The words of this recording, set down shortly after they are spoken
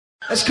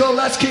It's called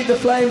Let's Keep the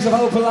Flames of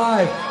Hope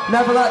Alive.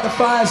 Never let the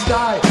fires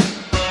die.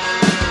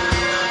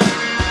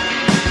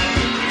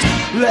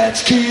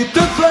 Let's keep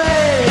the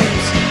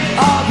flames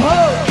of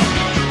hope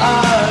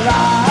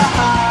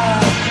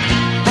alive.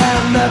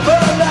 And never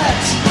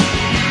let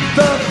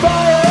the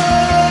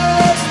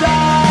fires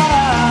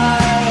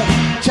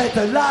die. Take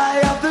the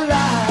lie of the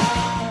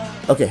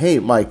lie. Okay, hey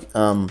Mike,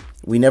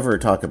 we never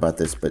talk about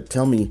this, but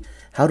tell me,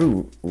 how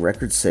do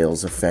record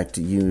sales affect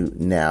you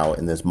now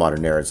in this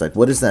modern era? It's like,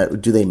 what is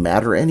that? Do they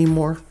matter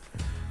anymore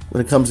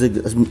when it comes to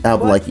an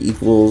album like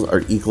Equals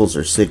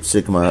or Six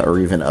Sigma or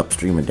even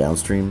Upstream and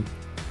Downstream?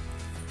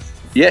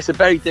 Yeah, it's a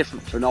very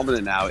different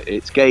phenomenon now.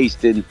 It's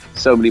gauged in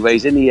so many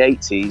ways. In the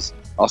 80s,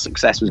 our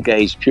success was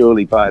gauged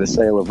purely by the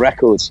sale of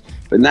records,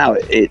 but now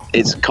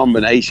it's a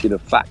combination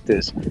of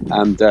factors,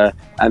 and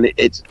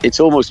it's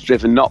almost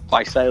driven not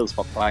by sales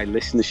but by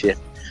listenership.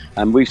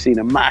 And we've seen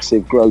a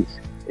massive growth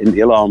in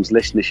the Alarm's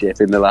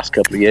listenership in the last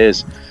couple of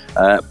years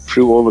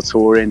through all the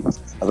touring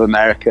of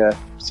America,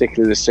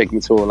 particularly the Sigma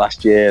tour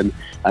last year,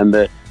 and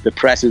the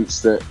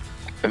presence that,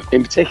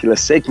 in particular,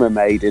 Sigma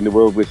made in the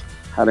world, with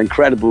had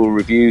incredible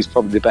reviews,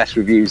 probably the best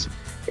reviews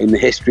in the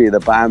history of the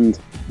band.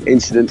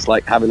 Incidents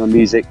like Having On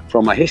Music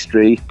From My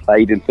History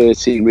played in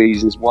 13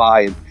 Reasons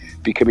Why and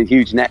becoming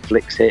huge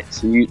Netflix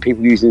hits, and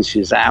people using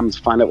Shazam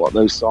to find out what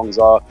those songs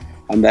are,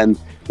 and then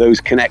those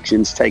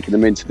connections taking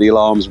them into the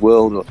Alarm's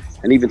world.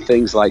 And even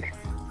things like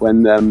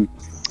when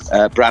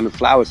Brandon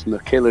Flowers from The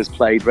Killers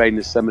played Rain in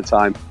the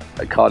Summertime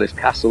at Cardiff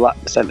Castle,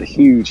 that sent a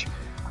huge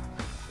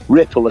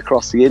ripple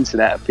across the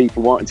internet of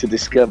people wanting to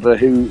discover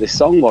who this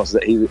song was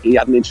that he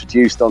hadn't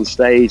introduced on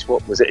stage.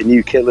 What was it, a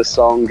new Killers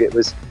song?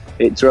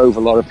 It drove a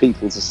lot of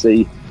people to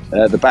see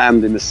the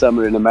band in the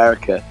summer in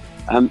America,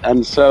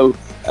 and so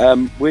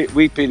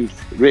we've been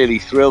really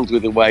thrilled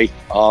with the way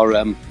our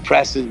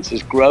presence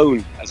has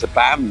grown as a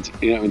band.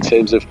 You know, in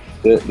terms of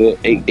the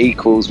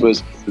Equals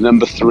was the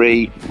number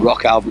 3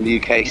 rock album in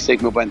the UK.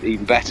 Sigma went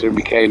even better and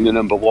became the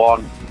number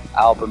 1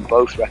 album.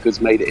 Both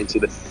records made it into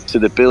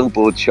the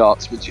Billboard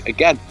charts, which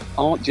again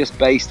aren't just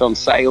based on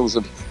sales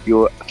of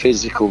your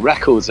physical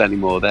records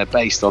anymore. They're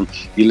based on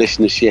your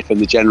listenership and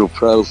the general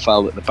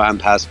profile that the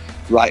band has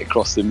right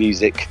across the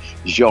music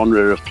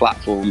genre of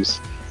platforms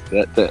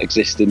that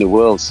exist in the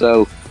world.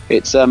 So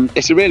it's a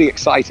really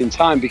exciting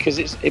time, because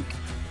it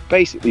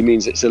basically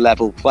means it's a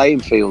level playing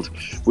field.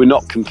 We're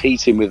not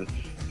competing with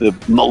the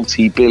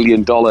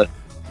multi-billion-dollar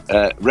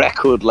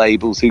record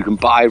labels who can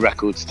buy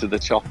records to the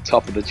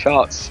top of the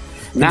charts.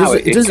 Now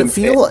it doesn't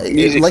feel like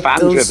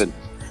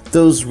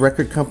those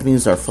record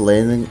companies are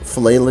flailing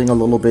a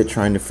little bit,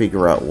 trying to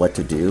figure out what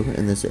to do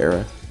in this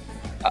era.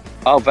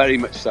 Oh, very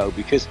much so,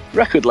 because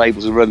record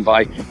labels are run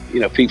by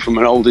people from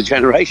an older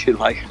generation,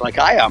 like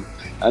I am,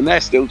 and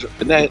they're still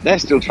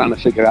trying to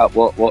figure out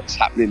what's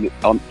happening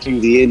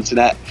through the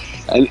internet,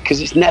 and because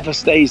it never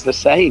stays the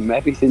same.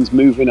 Everything's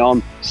moving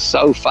on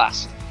so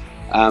fast,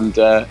 and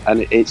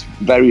it's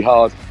very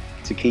hard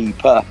to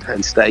keep up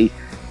and stay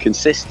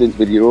consistent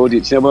with your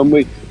audience. When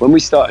we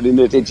started in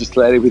the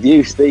digital area with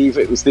you, Steve,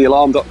 it was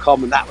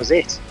thealarm.com and that was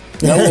it.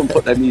 No one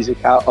put their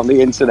music out on the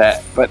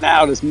internet, but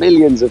now there's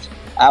millions of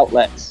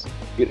outlets.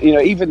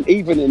 Even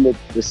in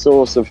the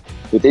source of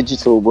the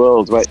digital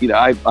world, where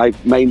I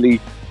mainly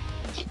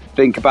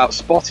think about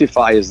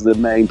Spotify as the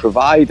main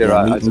provider.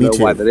 Yeah, I don't know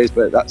too. Why that is,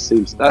 but that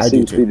seems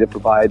to be the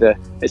provider.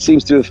 It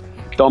seems to have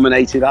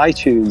dominated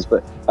iTunes,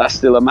 but that's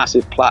still a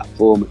massive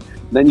platform.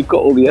 And then you've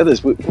got all the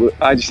others.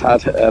 I just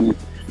had a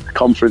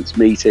conference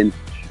meeting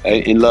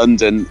in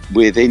London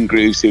with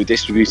Ingrooves, who are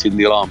distributing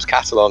the Alarm's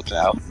catalogue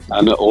now,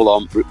 and all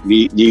on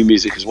new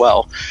music as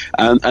well.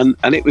 And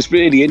it was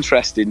really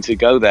interesting to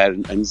go there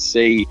and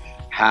see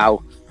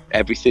how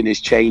everything is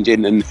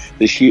changing, and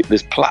there's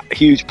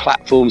huge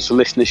platforms for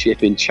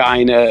listenership in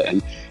China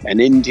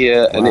and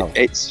India. Wow. And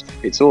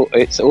it's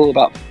all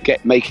about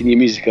making your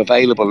music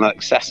available and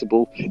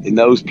accessible in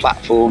those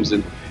platforms,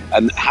 and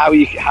how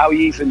you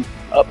even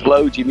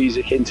upload your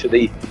music into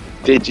the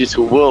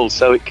digital world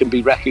so it can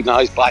be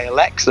recognized by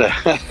Alexa.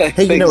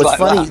 Hey, it's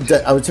funny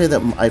that I would say that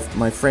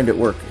my friend at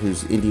work,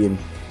 who's Indian,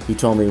 he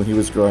told me when he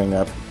was growing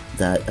up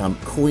that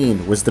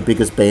Queen was the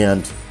biggest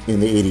band in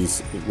the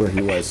 80s where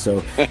he was.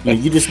 So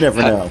you just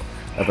never know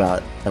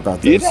about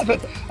those. You never,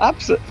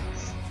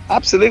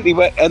 absolutely.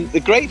 And the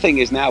great thing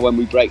is now, when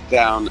we break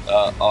down,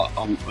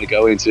 we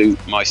go into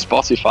my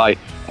Spotify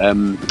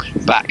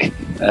back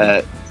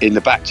in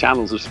the back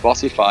channels of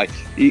Spotify,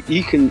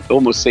 you can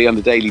almost see on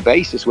a daily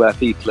basis where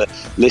people are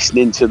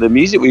listening to the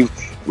music.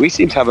 We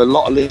seem to have a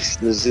lot of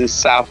listeners in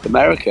South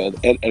America,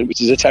 and which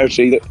is a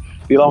territory that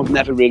the Alarm's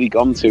never really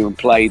gone to and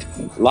played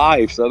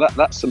live. So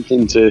that's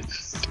something to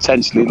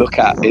potentially look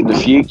at in the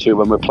future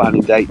when we're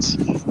planning dates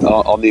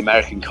on the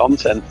American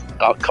continent,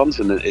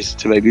 is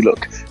to maybe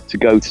look to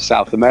go to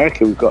South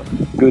America. We've got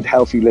good,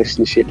 healthy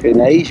listenership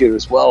in Asia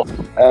as well,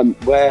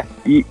 where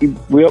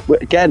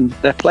again,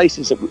 they're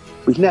places that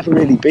we've never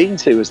really been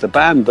to as the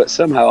band, but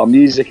somehow our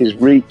music is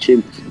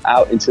reaching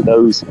out into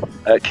those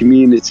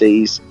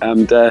communities,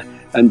 and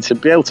and to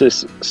be able to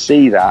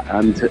see that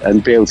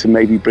and be able to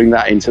maybe bring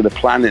that into the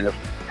planning of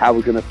how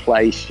we're going to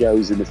play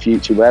shows in the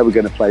future, where we're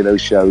going to play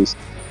those shows.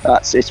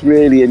 It's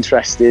really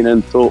interesting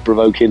and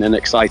thought-provoking and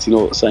exciting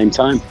all at the same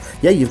time.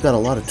 Yeah, you've got a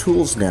lot of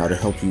tools now to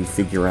help you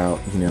figure out,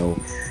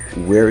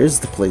 where is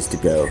the place to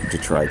go to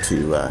try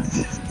to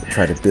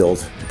build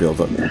a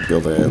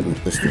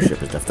listenership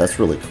and stuff. That's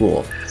really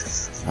cool.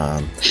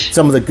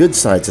 Some of the good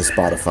sides of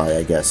Spotify,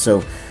 I guess.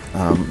 So,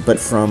 but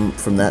from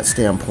that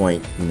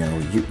standpoint,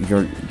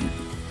 you're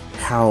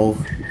how,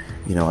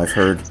 I've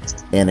heard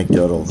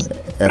anecdotal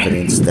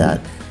evidence that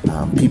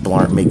people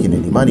aren't making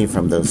any money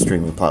from those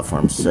streaming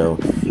platforms. So,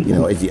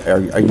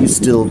 are you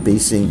still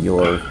basing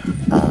your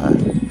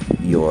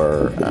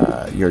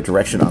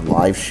direction on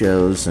live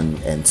shows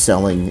and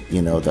selling,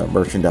 the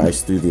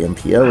merchandise through the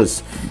MPO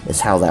is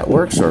how that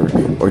works, or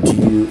do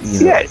you?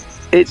 Yeah,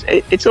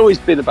 it's always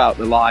been about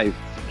the live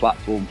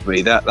platform for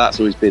me. That's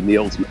always been the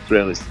ultimate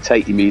thrill, is to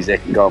take your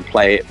music and go and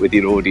play it with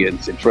your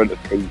audience in front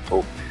of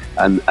people,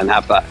 and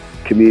have that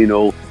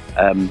communal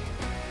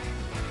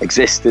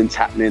existence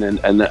happening,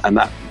 and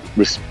that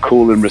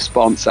call and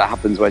response that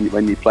happens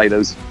when you play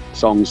those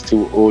songs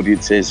to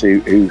audiences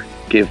who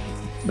give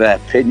their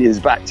opinions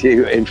back to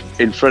you in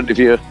front of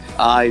your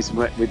eyes,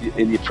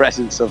 in your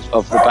presence of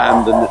the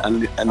band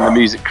and the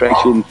music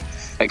creation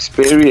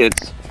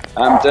experience.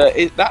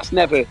 And that's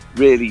never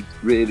really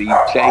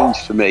changed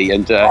for me.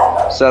 And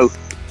so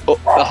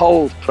the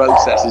whole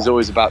process is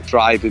always about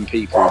driving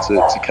people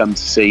to come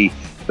to see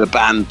the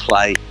band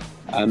play.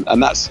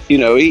 And that's,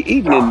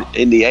 even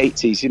in the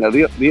 80s,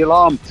 the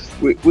Alarm,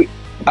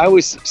 I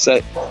always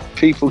say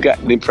people get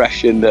an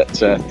impression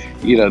that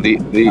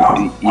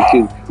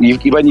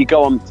when you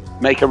go on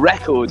make a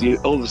record,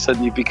 all of a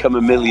sudden you become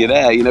a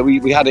millionaire.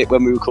 We had it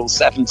when we were called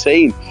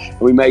 17, and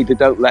we made the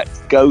Don't Let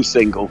Go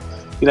single.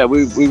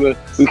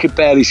 We could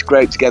barely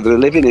scrape together a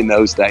living in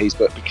those days,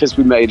 but because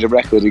we made a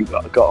record and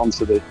got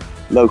onto the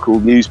local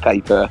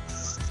newspaper,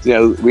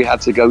 we had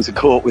to go to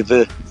court with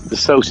the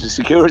social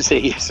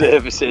security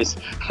services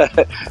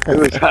who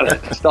were trying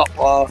to stop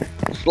our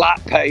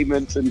flat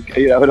payment and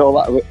all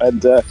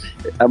that,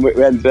 and we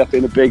ended up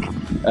in a big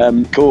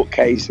court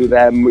case with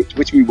them,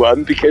 which we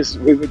won, because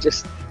we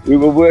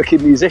were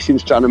working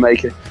musicians trying to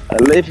make a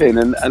living,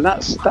 and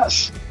that's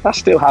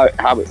still how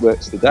it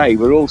works today.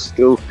 We're all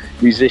still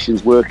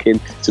musicians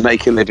working to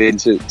make a living,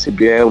 to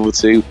be able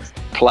to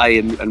play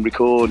and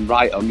record and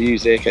write our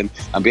music and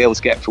be able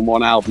to get from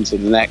one album to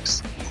the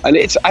next. And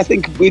I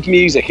think with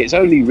music, it's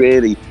only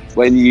really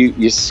when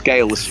you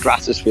scale the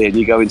stratosphere and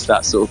you go into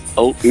that sort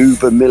of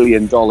uber $1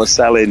 million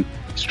selling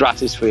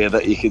stratosphere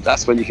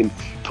that's when you can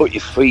put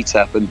your feet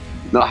up and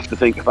not have to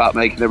think about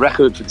making a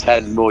record for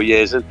 10 more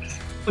years. And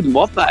I wouldn't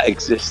want that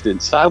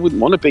existence. I wouldn't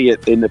want to be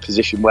in a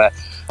position where,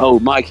 oh,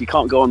 Mike, you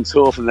can't go on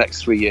tour for the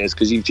next 3 years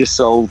because you've just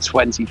sold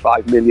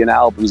 25 million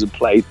albums and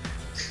played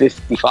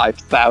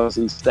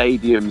 55,000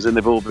 stadiums and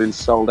they've all been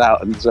sold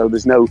out, and so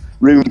there's no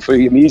room for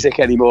your music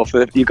anymore.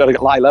 You've got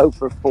to lie low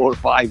for 4 or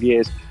 5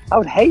 years. I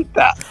would hate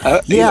that.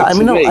 I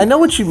know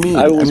what you mean.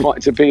 I always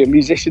wanted to be a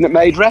musician that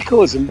made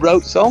records and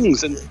wrote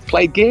songs and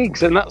played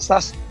gigs, and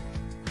that's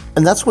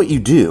what you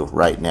do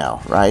right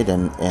now, right?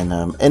 And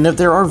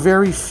there are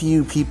very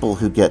few people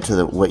who get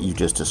to what you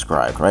just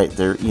described, right? It's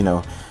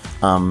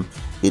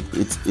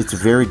a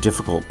very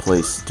difficult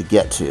place to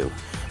get to.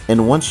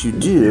 And once you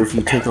do, if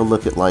you take a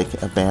look at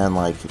like a band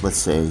like, let's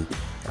say,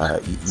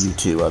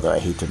 U2, although I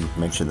hate to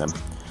mention them,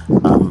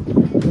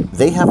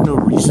 they have no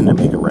reason to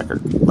make a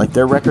record. Like,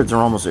 their records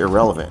are almost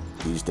irrelevant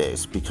these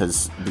days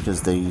because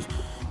they,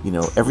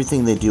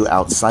 everything they do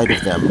outside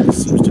of them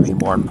seems to be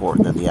more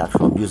important than the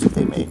actual music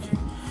they make.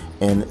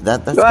 And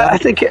that's. Well, I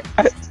think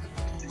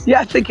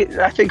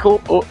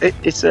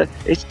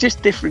it's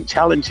just different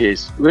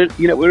challenges.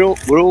 We're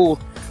all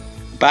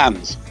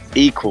bands.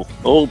 Equal.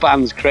 All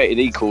bands created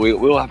equal. We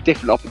all have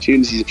different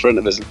opportunities in front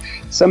of us. And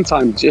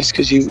sometimes just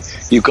because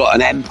you've got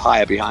an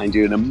empire behind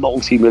you and a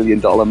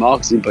multi-million-dollar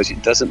marketing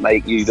budget doesn't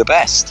make you the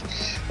best,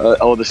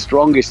 or the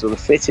strongest, or the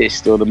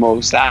fittest, or the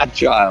most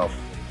agile.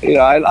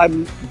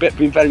 I'm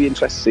been very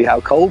interested to see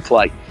how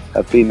Coldplay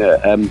have been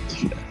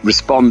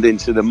responding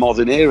to the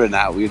modern era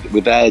now.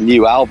 With their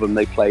new album,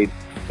 they played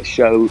a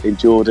show in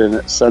Jordan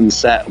at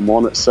sunset and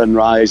one at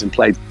sunrise, and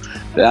played.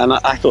 And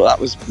I thought that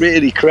was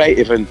really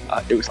creative, and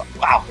it was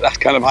like, wow, that's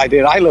the kind of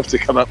idea I love to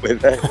come up with.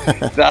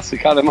 That's the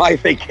kind of my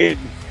thinking.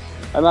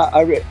 And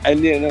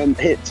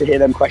to hear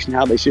them question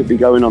how they should be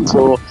going on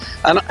tour.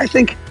 And I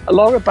think a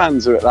lot of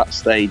bands are at that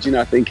stage.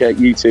 I think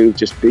U2 have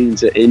just been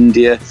to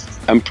India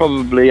and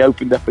probably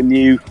opened up a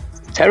new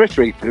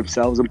territory for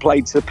themselves and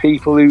played to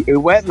people who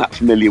weren't that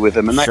familiar with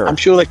them, and sure. I'm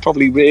sure they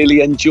probably really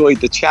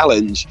enjoyed the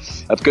challenge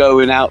of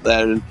going out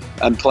there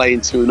and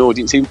playing to an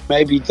audience who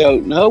maybe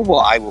don't know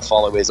what I Will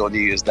Follow is on New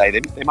Year's Day.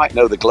 They might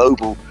know the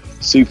global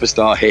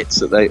superstar hits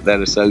that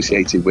they're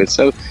associated with.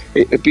 So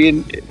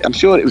I'm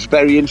sure it was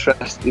very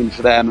interesting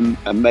for them,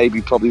 and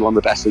maybe probably one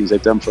of the best things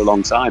they've done for a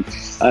long time.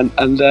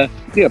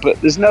 But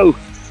there's no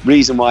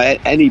reason why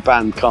any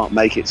band can't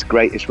make its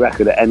greatest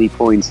record at any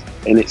point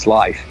in its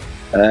life.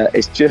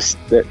 It's just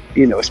that,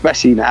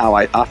 especially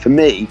now, for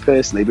me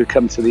personally,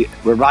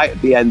 we're right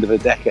at the end of a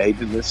decade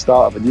and the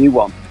start of a new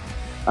one.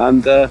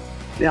 And,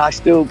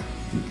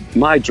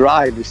 my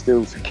drive is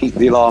still to keep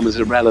the Alarm as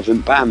a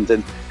relevant band.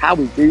 And how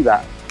we do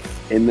that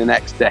in the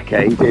next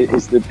decade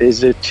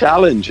is a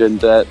challenge, and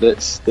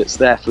that's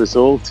there for us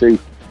all to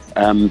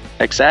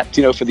accept,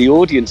 for the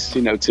audience,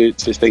 to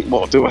think,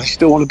 well, do I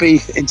still want to be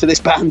into this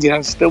band?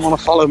 Still want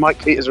to follow Mike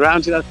Peters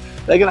around? They're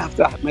going to have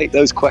to make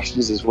those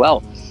questions as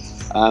well.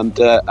 And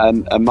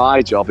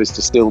my job is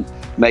to still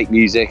make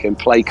music and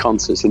play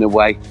concerts in a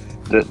way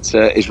that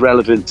is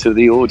relevant to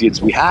the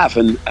audience we have.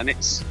 And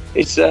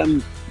it's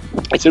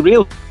a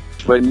real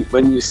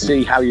when you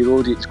see how your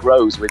audience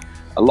grows, with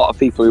a lot of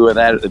people who were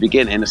there at the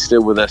beginning are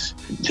still with us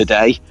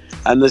today,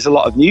 and there's a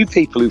lot of new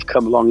people who've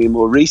come along in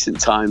more recent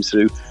times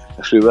through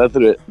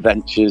other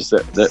ventures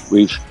that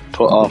we've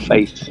put our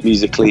faith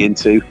musically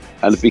into,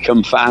 and have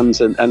become fans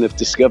and have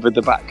discovered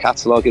the back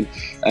catalogue,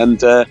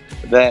 and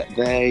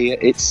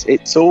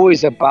it's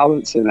always a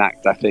balancing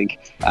act, I think,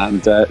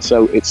 and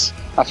so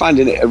I find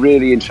it a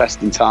really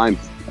interesting time,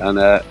 and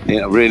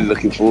really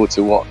looking forward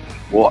to what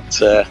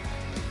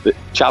the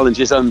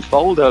challenges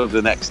unfold over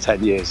the next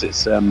 10 years.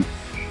 It's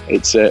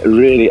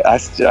really, I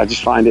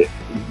just find it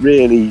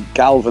really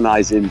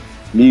galvanising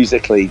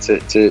musically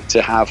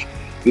to have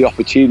the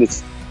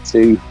opportunity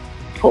to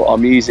put our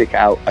music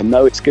out and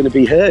know it's going to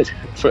be heard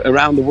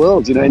around the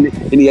world. In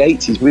the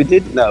 80s, we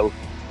didn't know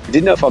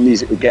if our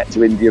music would get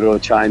to India or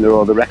China,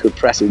 or the record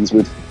pressings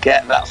would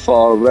get that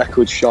far. A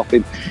record shop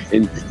in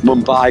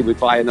Mumbai would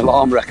buy an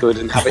Alarm record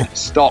and have it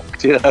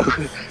stocked,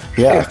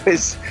 Yeah.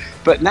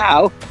 But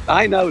now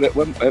I know that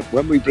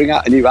when we bring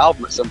out a new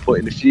album at some point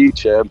in the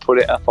future and put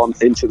it up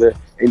into the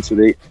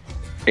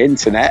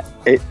internet,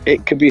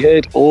 it can be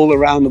heard all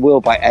around the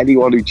world by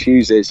anyone who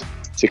chooses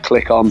to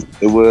click on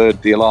the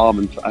word The Alarm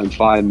and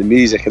find the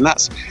music, and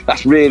that's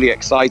really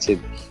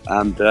exciting,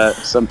 and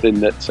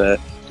something that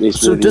is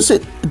so really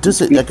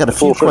does it I got a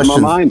few questions.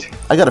 In my mind.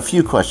 I got a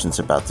few questions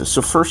about this.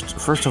 So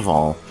first of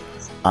all,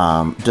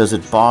 does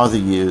it bother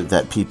you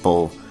that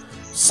people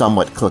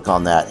somewhat click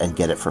on that and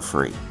get it for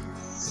free?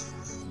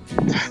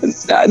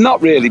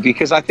 Not really,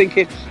 because I think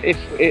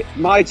if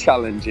my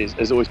challenge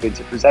has always been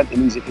to present the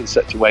music in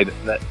such a way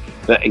that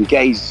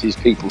engages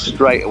people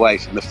straight away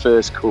from the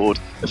first chord,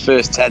 the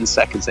first 10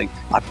 seconds, saying,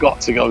 I've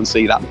got to go and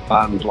see that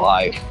band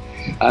live.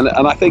 And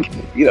I think,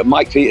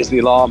 Mike Peters, The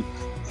Alarm,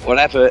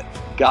 whatever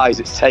guys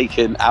it's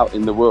taken out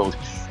in the world,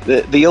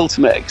 the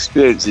ultimate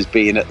experience is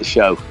being at the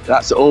show.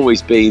 That's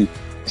always been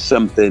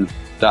something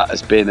that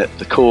has been at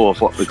the core of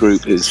what the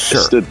group has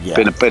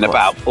been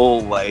about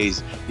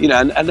always.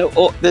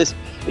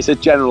 It's a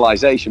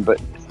generalisation, but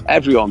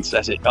everyone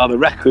says it. The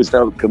records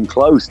don't come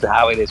close to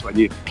how it is when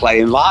you're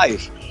playing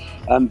live,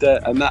 and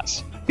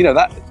that's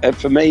that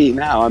for me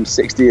now. I'm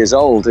 60 years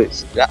old.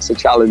 That's a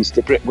challenge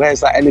to bring.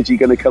 Where's that energy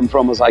going to come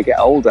from as I get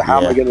older?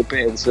 How am I going to be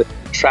able to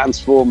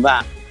transform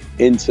that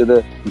into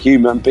the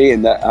human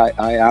being that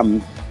I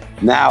am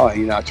now?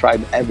 I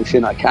tried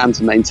everything I can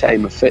to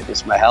maintain my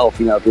fitness, my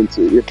health. I've been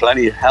to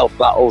plenty of health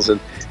battles and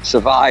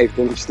survived,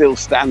 and I'm still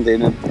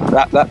standing, and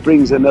that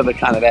brings another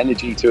kind of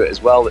energy to it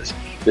as well.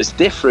 That's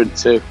different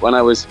to when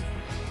I was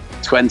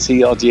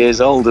 20 odd years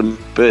old and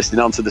bursting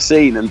onto the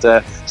scene, and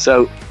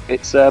so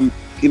it's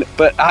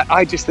But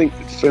I just think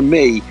for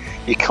me,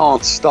 you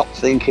can't stop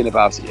thinking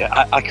about it.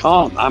 I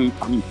can't. I'm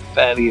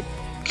fairly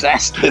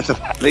obsessed with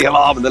The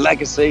Alarm and the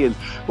legacy and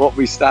what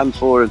we stand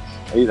for, and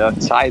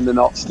tying the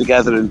knots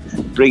together and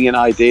bringing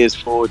ideas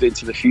forward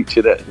into the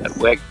future that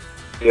we're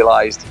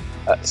realised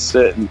at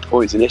certain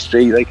points in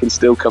history they can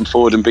still come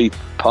forward and be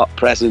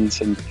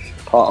present and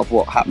part of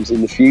what happens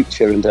in the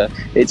future. And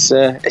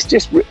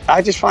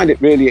I just find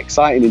it really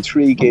exciting,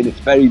 intriguing.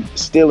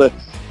 It's still a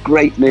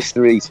great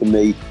mystery to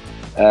me,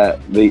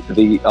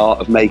 the art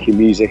of making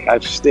music.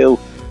 I'm still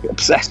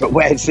obsessed, but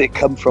where does it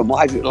come from?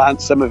 Why does it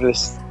land? Some of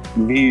this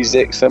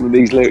music, some of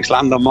these lyrics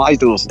land on my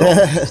doorstep.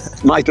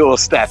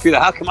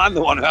 How come I'm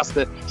the one who has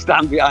to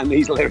stand behind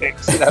these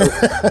lyrics?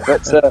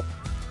 But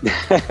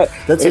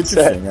that's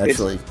interesting,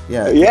 actually.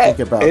 Think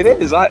about it.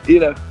 Is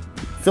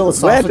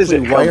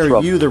philosophically, why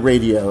are you the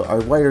radio,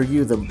 or why are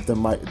you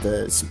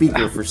the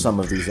speaker for some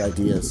of these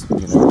ideas?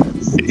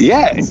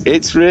 Yeah,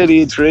 it's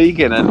really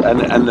intriguing, and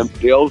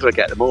the older I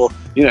get, the more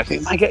I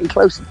think, am I getting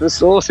closer to the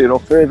source here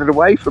or further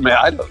away from it?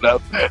 I don't know.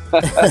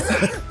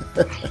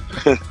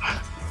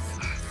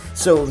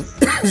 So,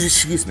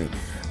 excuse me,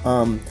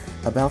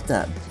 about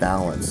that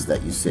balance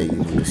that you say you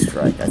need to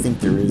strike. I think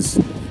there's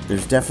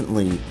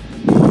definitely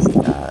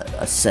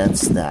a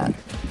sense that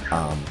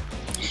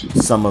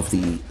some of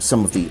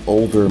the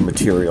older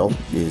material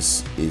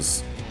is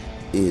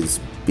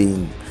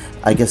being,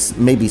 I guess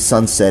maybe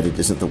sunsetted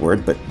isn't the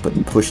word, but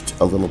pushed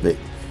a little bit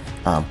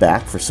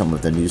back for some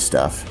of the new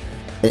stuff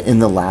in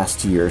the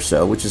last year or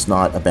so, which is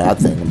not a bad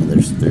thing. I mean,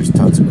 there's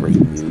tons of great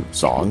new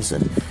songs,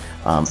 and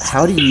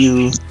how do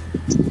you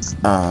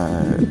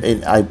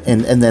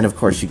and then of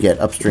course you get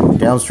upstream and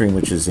downstream,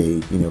 which is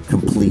a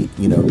complete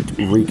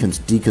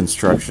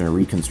deconstruction or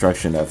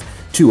reconstruction of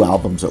two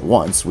albums at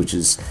once, which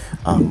is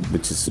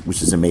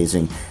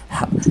amazing.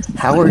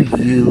 How are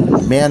you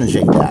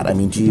managing that? I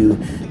mean, do you?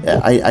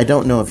 I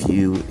don't know if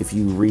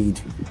you read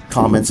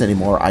comments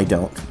anymore. I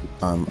don't.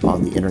 On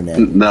the internet.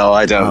 No,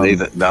 I don't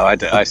either. No,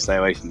 I stay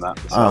away from that.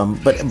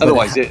 But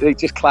otherwise, it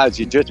just clouds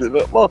your judgment.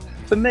 But well,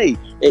 for me,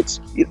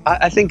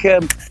 I think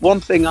one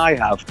thing I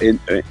have in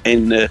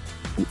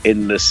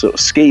the sort of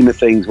scheme of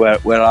things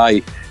where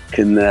I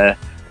can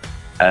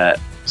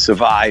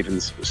survive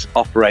and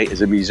operate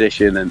as a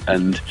musician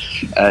and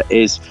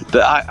is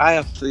that I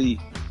have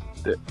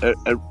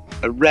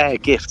a rare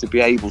gift to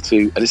be able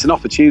to, and it's an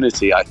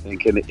opportunity, I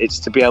think, and it's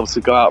to be able to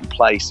go out and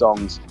play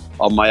songs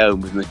on my own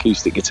with an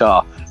acoustic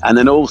guitar, and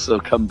then also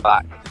come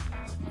back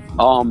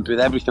armed with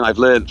everything I've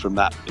learned from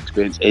that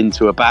experience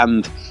into a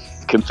band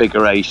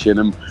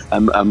configuration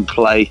and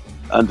play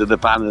under the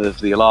banner of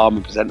The Alarm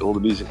and present all the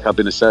music I've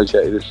been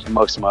associated with for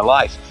most of my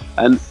life.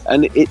 And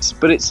it's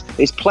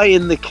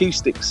playing the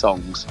acoustic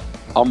songs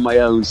on my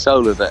own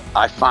solo that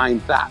I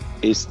find that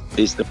is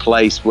the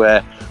place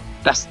where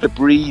that's the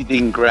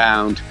breathing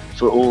ground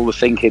for all the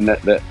thinking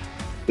that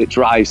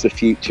drives the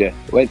future.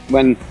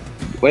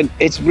 When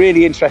it's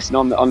really interesting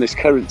on this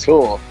current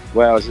tour,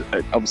 where I was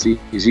obviously,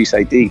 as you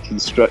say,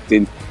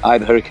 deconstructing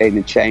either Hurricane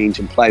and Change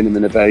and playing them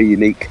in a very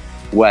unique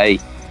way,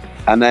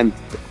 and then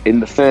in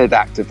the third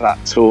act of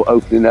that tour,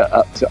 opening it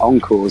up to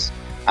encores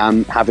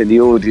and having the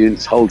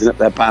audience holding up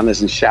their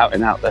banners and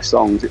shouting out their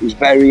songs. It was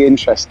very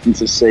interesting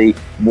to see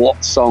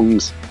what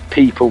songs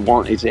people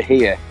wanted to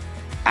hear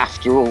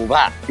after all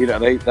that.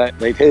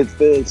 They'd heard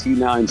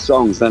 39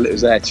 songs, then it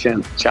was their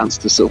chance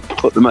to sort of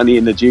put the money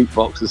in the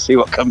jukebox and see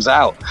what comes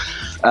out.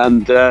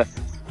 And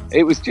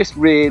it was just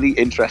really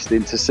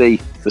interesting to see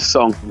the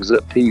songs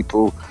that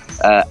people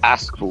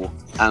ask for,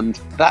 and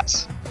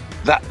that's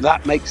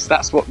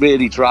what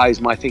really drives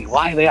my thinking.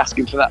 Why are they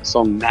asking for that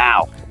song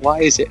now?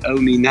 Why is it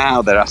only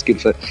now they're asking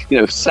for?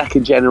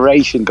 Second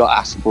Generation got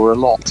asked for a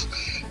lot.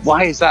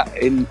 Why is that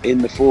in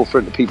the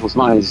forefront of people's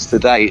minds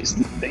today?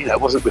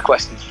 It wasn't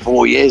requested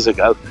 4 years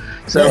ago.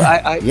 So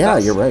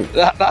you're right.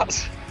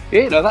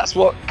 That's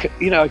what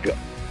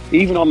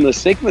even on the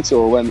Sigma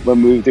tour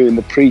when we were doing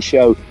the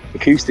pre-show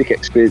acoustic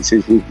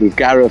experiences with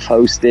Gareth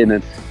hosting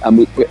and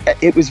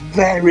it was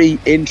very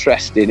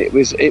interesting. It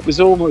was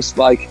almost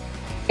like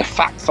a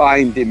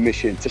fact-finding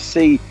mission to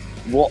see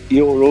what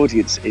your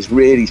audience is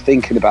really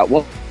thinking about,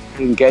 what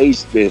they're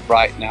engaged with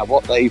right now,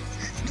 what they're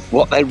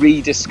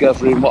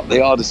rediscovering, what they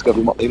are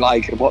discovering, what they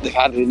like and what they've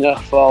had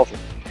enough of.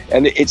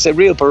 And it's a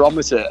real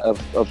barometer of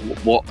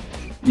what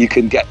you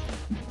can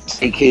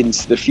take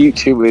into the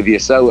future with you.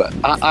 So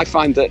I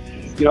find that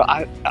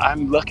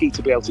I'm lucky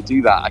to be able to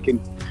do that.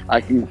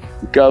 I can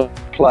go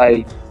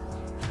play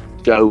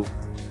guitar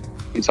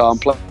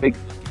and play.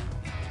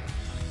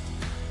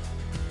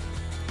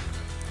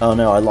 Oh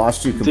no, I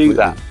lost you completely. Do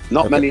that.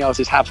 Not many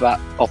artists have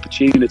that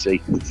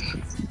opportunity,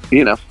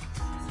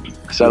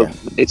 So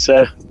it's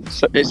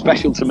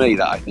special to me,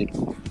 that, I think.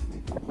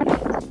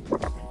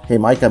 Hey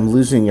Mike, I'm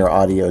losing your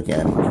audio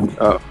again.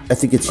 Oh, I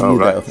think it's you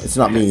though. It's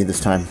not me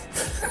this time.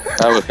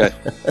 Oh, okay.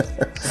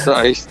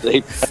 Sorry,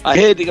 Steve. I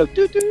heard it go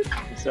doo-doo,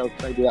 so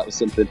maybe that was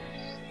something.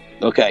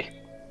 Okay.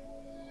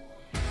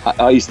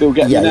 Are you still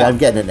getting it now? Yeah, I'm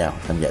getting it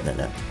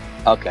now.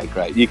 Okay,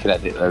 great. You can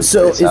edit those.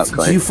 So,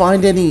 do you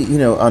find any,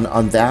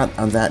 on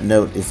that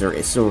note, is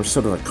there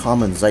sort of a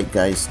common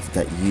zeitgeist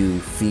that you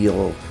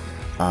feel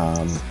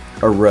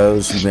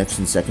arose? You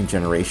mentioned Second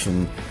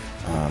Generation.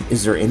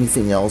 Is there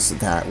anything else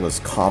that was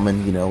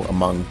common,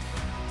 among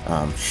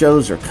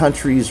shows or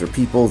countries or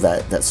people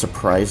that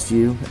surprised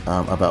you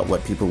about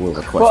what people were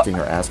requesting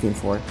or asking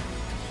for?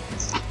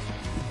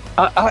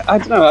 I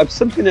don't know.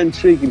 Something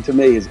intriguing to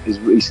me is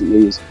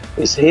recently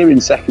is hearing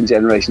Second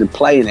Generation and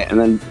playing it and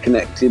then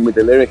connecting with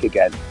the lyric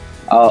again,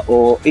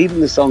 or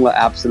even the song like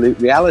Absolute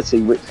Reality,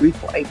 which we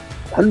played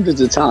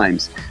hundreds of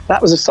times.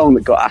 That was a song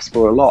that got asked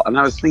for a lot, and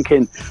I was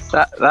thinking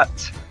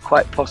that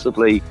quite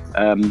possibly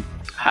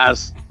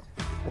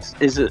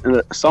is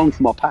a song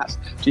from our past,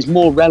 which is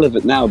more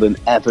relevant now than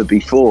ever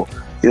before.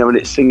 And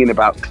it's singing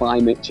about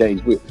climate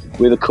change with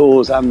the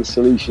cause and the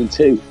solution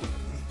too,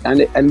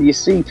 and you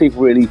see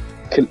people really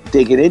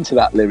digging into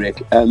that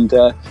lyric, and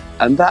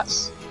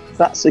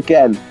that's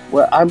again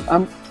where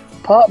I'm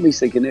part of me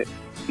thinking it.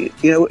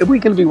 Are we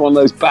going to be one of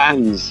those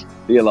bands,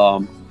 The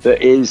Alarm,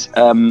 that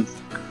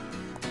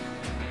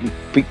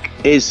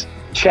is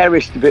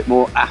cherished a bit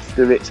more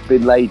after it's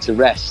been laid to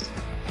rest?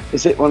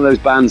 Is it one of those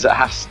bands that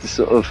has to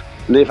sort of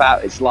live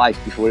out its life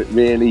before it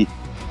really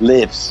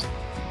lives?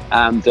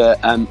 And there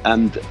are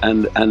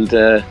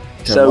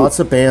lots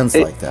of bands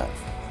like that.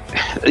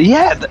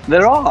 Yeah,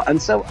 there are,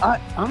 and so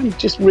I'm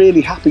just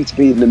really happy to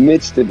be in the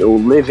midst of it all,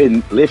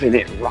 living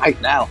it right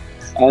now,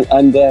 and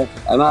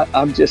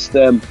I'm just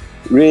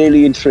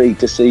really intrigued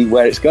to see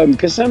where it's going,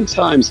 because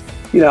sometimes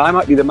I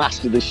might be the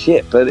master of the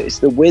ship, but it's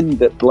the wind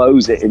that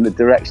blows it in the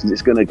direction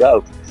it's going to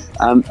go,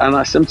 and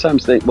I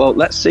sometimes think, well,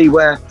 let's see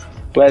where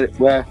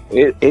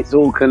it's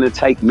all going to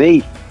take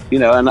me, you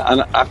know.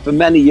 And for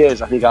many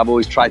years, I think I've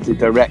always tried to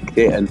direct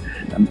it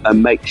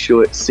and make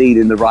sure it's seen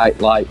in the right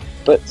light.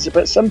 But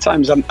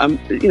sometimes I'm,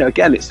 you know,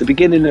 again, it's the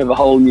beginning of a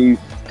whole new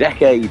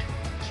decade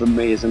for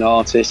me as an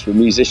artist, for a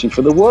musician,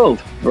 for the world,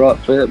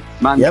 for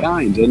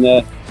mankind.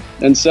 Yep.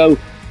 And so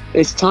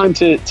it's time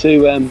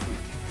to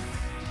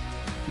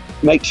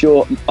make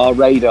sure our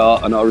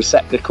radar and our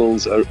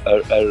receptacles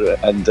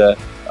and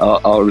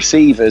our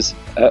receivers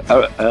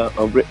are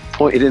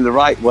pointed in the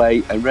right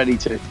way and ready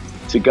to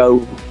go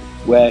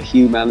where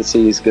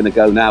humanity is going to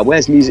go now.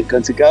 Where's music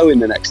going to go in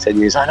the next 10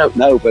 years? I don't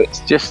know, but it's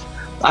just,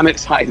 I'm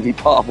excited to be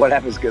part of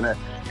whatever's going to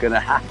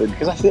happen,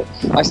 because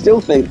I still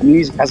think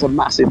music has a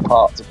massive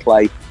part to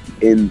play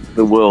in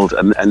the world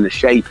and the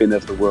shaping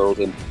of the world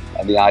and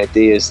the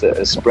ideas that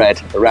are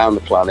spread around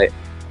the planet.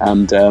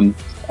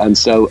 And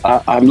so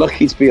I'm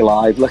lucky to be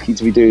alive, lucky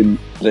to be doing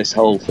this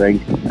whole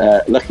thing,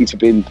 lucky to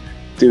be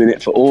doing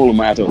it for all of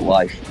my adult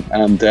life.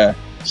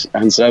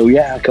 And so,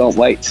 yeah, I can't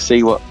wait to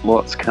see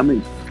what's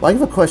coming. Well, I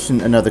have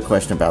another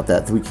question about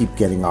that. We keep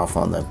getting off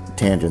on the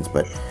tangents,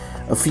 but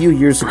a few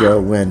years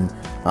ago when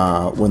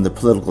the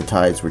political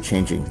tides were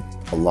changing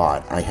a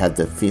lot, I had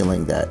the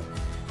feeling that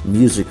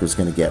music was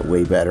going to get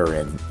way better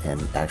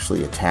and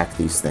actually attack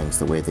these things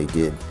the way they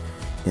did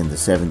in the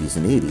 70s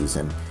and 80s,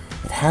 and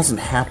it hasn't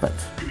happened.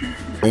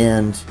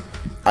 And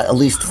at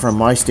least from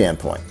my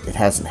standpoint, it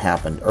hasn't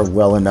happened or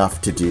well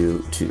enough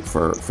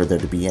for there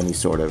to be any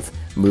sort of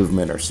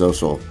movement or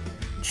social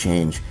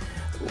change.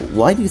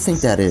 Why do you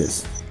think that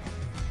is?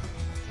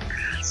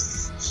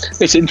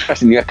 It's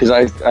interesting, yeah, because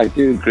I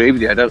do agree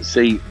with you. I don't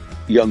see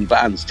young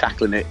bands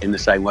tackling it in the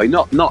same way.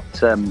 Not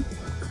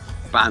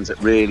bands that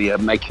really are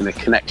making a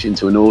connection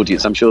to an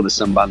audience. I'm sure there's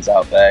some bands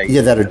out there,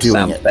 that are doing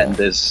Sam it.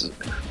 Fenders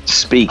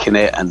speaking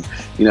it, and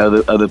you know,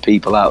 the other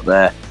people out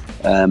there.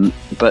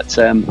 But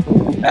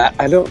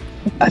I don't.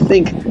 I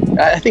think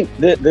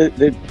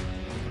the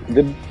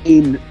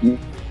main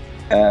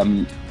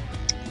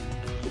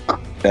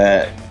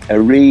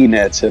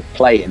arena to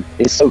play in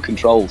is so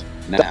controlled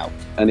now,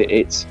 and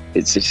it's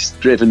just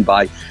driven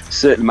by a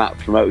certain amount of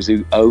promoters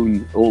who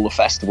own all the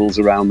festivals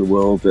around the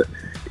world, that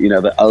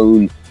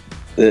own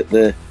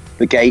the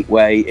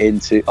gateway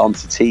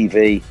onto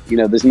TV. You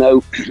know, there's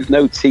no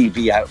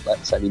TV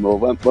outlets anymore.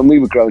 When we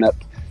were growing up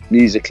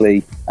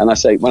musically, and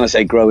when I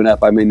say growing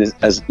up, I mean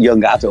as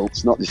young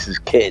adults, not just as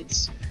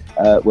kids.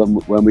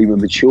 When we were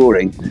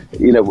maturing,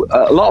 you know,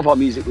 a lot of our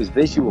music was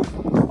visual,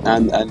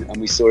 and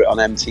we saw it on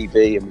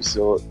MTV, and we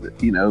saw,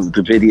 you know,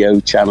 the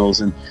video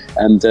channels, and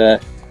there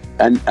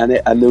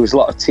was a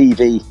lot of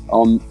TV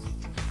on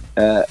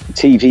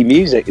TV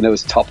music. You know, it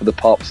was Top of the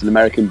Pops and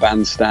American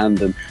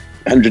Bandstand and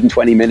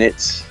 120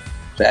 minutes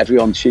that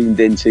everyone tuned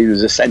into. It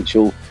was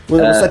essential.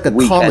 Well, it was like a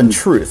weekend. Common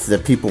truth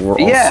that people were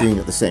all seeing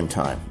at the same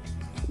time.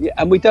 Yeah,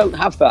 and we don't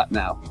have that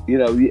now. You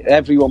know,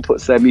 everyone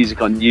puts their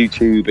music on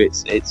YouTube.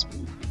 It's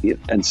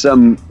and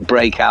some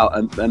break out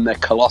and they're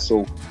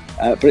colossal,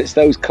 but it's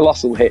those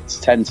colossal hits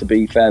tend to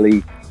be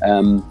fairly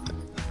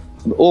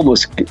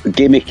almost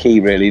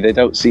gimmicky. Really, they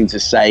don't seem to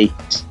say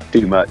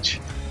too much.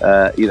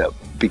 You know,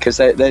 because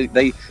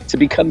they to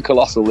become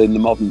colossal in the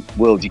modern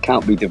world, you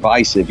can't be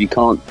divisive. You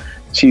can't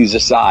choose a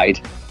side.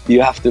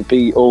 You have to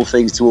be all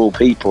things to all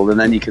people, and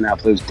then you can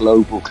have those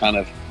global kind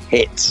of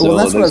hits. Well,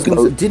 that's what I was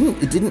going to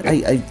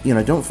say.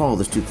 I don't follow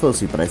this too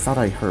closely, but I thought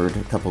I heard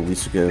a couple of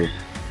weeks ago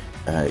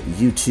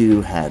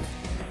U2 had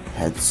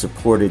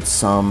supported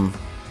some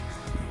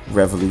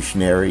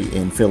revolutionary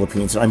in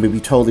Philippines. I may be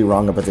totally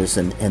wrong about this,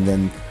 and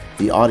then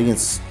the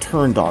audience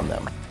turned on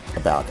them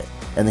about it,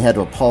 and they had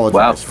to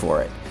apologize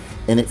for it.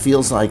 And it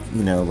feels like,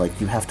 you know, like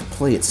you have to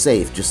play it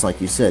safe, just like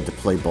you said, to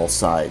play both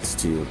sides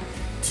to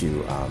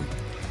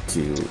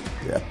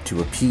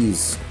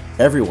appease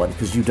everyone,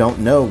 because you don't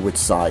know which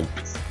side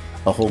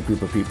a whole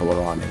group of people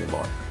are on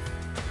anymore.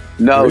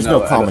 There's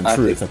no common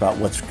truth about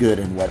what's good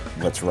and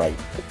what's right.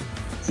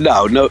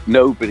 No,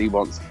 nobody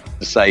wants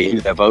to say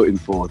who they're voting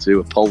for to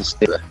a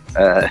pollster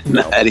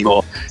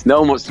anymore. No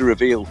one wants to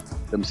reveal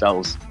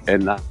themselves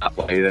in that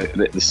way.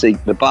 The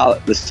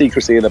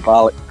secrecy of the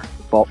ballot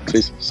box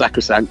is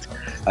sacrosanct,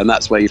 and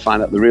that's where you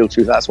find out the real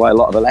truth. That's why a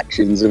lot of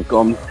elections have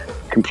gone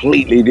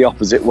completely the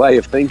opposite way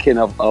of thinking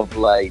of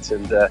late,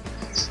 and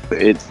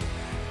we're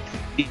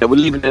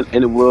living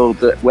in a world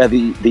where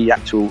the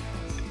actual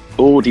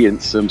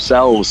audience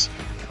themselves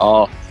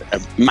are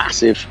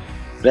massive.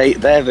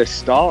 They're the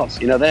stars,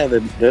 you know. They're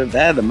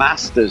the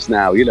masters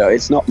now. You know,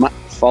 it's not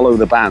follow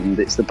the band;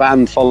 it's the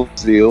band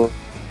follows the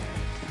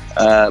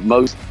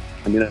most.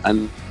 I mean,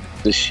 and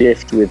the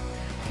shift with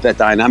their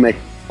dynamic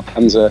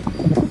bands are,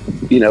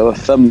 you know, a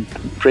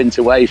thumbprint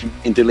away from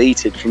being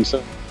deleted from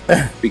some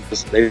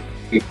because they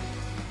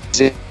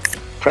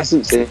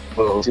presence in the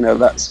world. You know,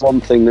 that's one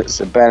thing that's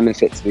a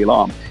benefit to the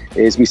Alarm,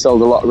 is we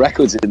sold a lot of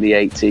records in the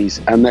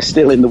 80s, and they're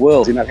still in the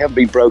world. You know, they haven't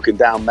been broken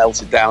down,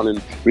 melted down, and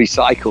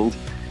recycled.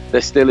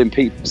 They're still in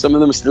people. Some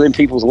of them are still in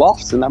people's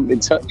lofts and haven't been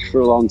touched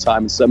for a long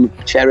time. And some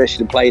cherished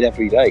and played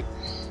every day.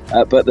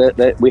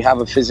 but we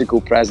have a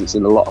physical presence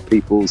in a lot of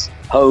people's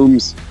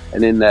homes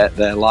and in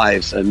their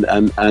lives, and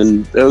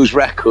those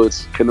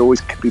records can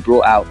always be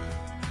brought out,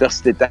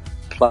 dusted down,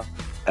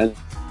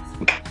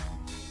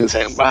 and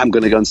say, well, I'm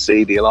going to go and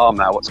see The Alarm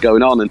now, what's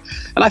going on. And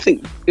I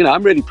think,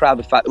 I'm really proud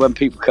of the fact that when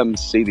people come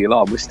to see The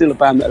Alarm, we're still a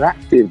band that are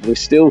active. We're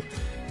still,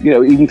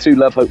 even through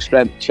Love, Hope,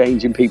 Strength,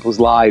 changing people's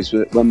lives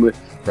when we're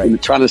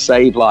trying to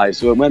save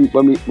lives. When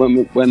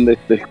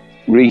the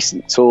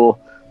recent tour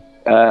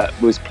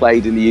was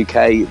played in the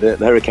UK, the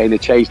Hurricane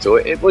of Change tour,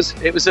 it was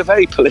a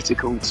very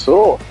political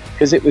tour,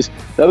 because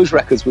those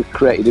records were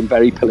created in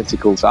very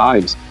political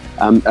times.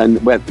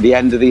 And when the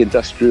end of the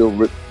Industrial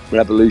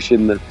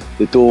Revolution, the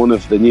dawn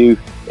of the new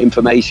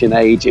information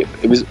age, it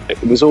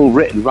was all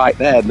written right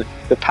there. And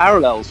the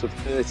parallels of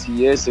 30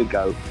 years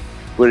ago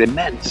were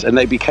immense, and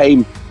they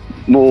became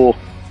more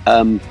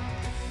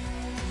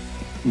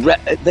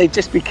they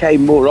just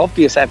became more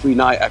obvious every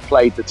night I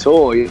played the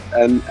tour.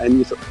 And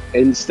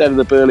instead of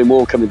the Berlin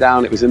Wall coming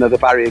down, it was another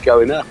barrier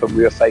going up, and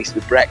we were faced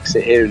with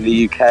Brexit here in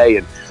the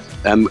UK,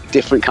 and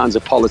different kinds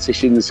of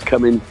politicians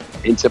coming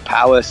into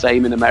power,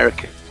 same in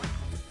America.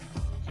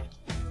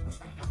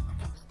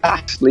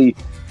 Actually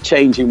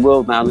changing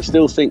world now, and I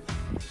still think,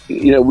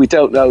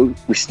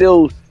 we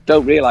still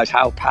don't realise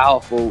how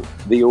powerful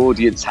the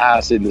audience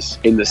has in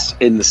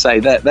the say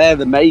that they're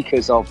the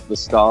makers of the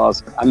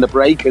stars and the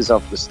breakers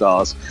of the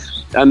stars.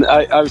 And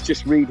I was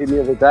just reading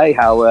the other day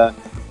how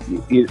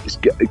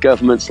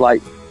governments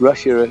like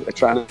Russia are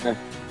trying to,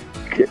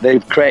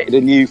 they've created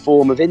a new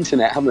form of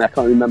internet, haven't they? I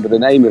can't remember the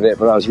name of it,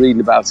 but I was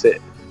reading about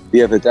it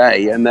the other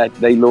day, and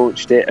they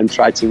launched it and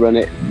tried to run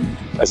it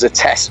as a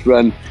test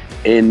run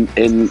in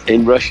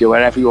Russia,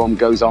 where everyone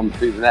goes on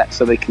through the net,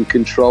 so they can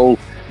control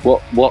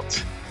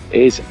what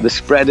is the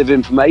spread of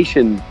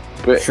information,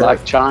 but sure,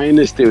 like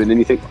China's doing. And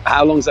you think,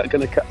 how long is that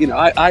going to cut?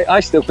 I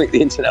still think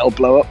the internet will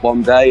blow up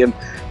one day, and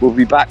we'll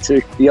be back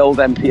to the old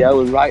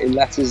MPO and writing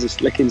letters and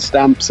slicking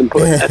stamps and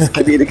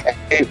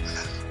communicating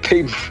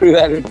people through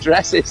their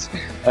addresses.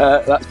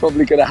 That's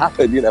probably going to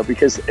happen,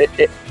 because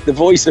the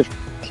voice of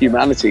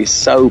humanity is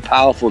so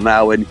powerful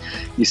now, and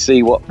you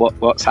see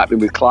what's happening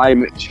with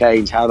climate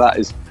change, how that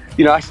is.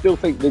 I still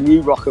think the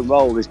new rock and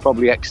roll is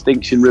probably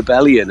Extinction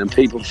Rebellion, and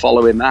people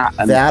following that.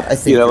 And that I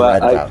think you're right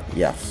about.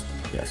 Yes.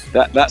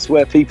 That's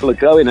where people are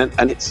going, and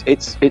it's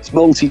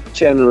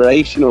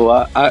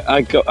multi-generational.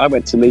 I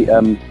went to meet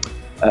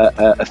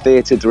a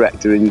theatre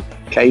director in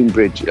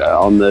Cambridge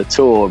on the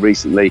tour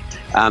recently,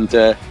 and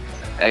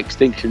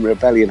Extinction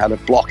Rebellion had a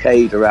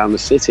blockade around the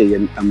city,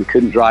 and we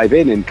couldn't drive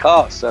in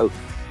cars, so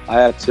I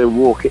had to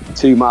walk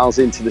 2 miles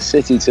into the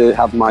city to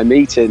have my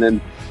meeting,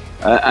 and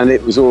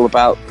it was all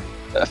about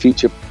a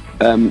future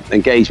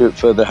engagement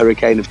for the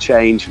Hurricane of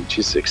Change, which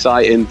is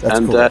exciting. That's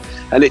cool.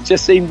 And it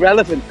just seemed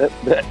relevant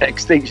that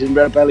Extinction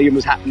Rebellion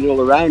was happening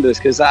all around us,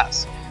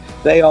 because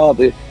they are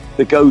the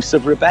ghosts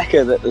of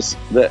Rebecca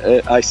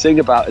that I sing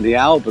about in the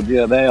album.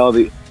 They are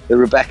the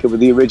Rebecca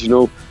with the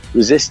original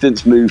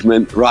resistance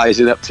movement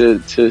rising up to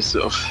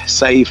sort of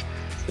save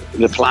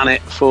the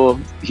planet for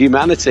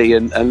humanity,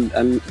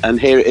 and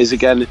here it is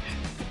again,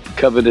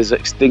 covered as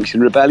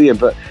Extinction Rebellion.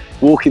 But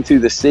walking through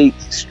the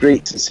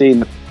streets and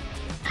seeing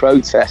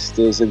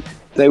protesters, and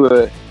there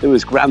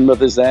was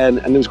grandmothers there, and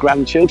there was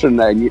grandchildren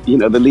there, and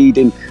the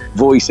leading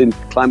voice in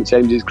climate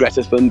change is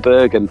Greta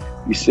Thunberg, and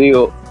you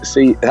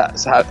see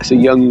that's how it's a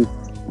young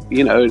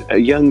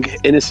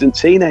innocent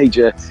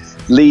teenager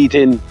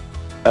leading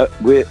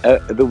with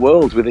the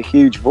world with a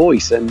huge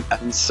voice, and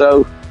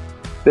so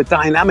the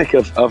dynamic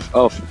of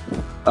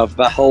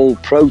the whole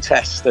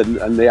protest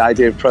and the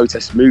idea of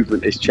protest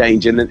movement is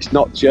changing, and it's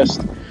not just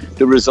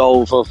the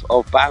resolve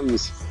of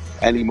bands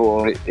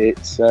anymore.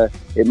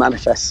 It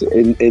manifests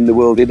in the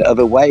world in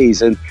other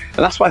ways, and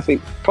that's why I think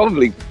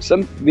probably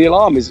The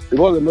Alarm is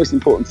one of the most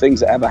important things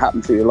that ever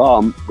happened to The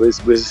Alarm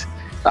was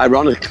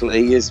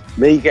ironically is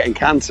me getting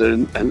cancer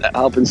and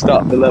helping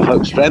start the Love,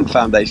 Hope, Strength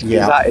Foundation,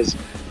 because that is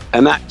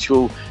an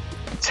actual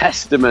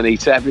testimony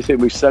to everything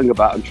we've sung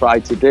about and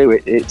tried to do.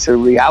 It's a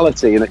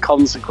reality and a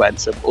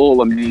consequence of all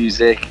the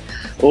music,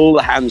 all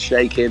the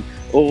handshaking,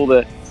 all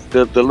the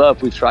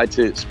love we've tried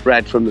to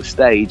spread from the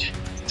stage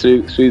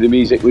through the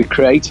music we've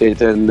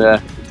created, and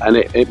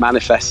it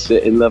manifests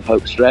it in Love,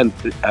 Hope,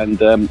 Strength.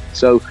 And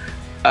so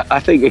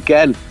I think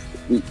again,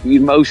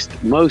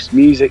 most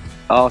music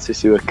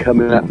artists who are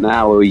coming up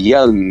now are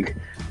young.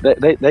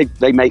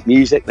 They make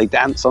music, they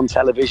dance on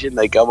television,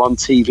 they go on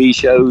TV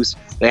shows,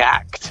 they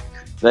act,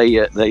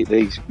 they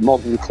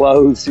model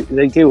clothes,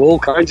 they do all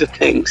kinds of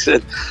things.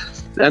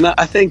 And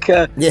I think,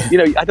 I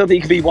don't think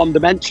you can be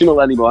one-dimensional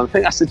anymore. I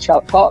think that's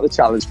part of the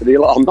challenge for The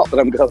Alarm. Not that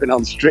I'm going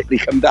on Strictly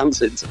Come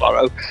Dancing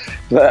tomorrow,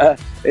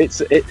 but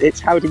it's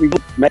how do we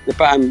make the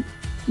band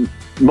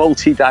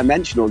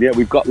multi-dimensional?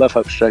 We've got Love,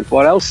 Hope, Strength.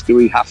 What else do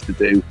we have to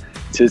do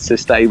to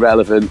stay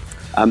relevant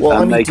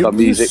and make our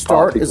music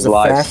part of people's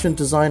lives? As a fashion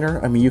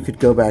designer, you could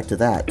go back to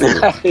that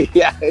too.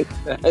 Yeah,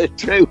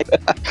 true.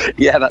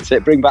 Yeah, that's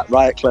it. Bring back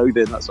Riot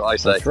clothing. That's what I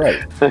say. That's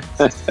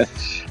right.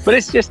 But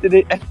it's just,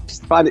 I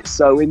just find it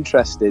so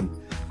interesting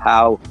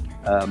how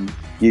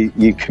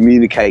you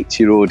communicate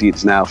to your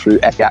audience now through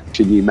every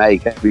action you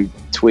make, every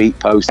tweet,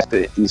 post,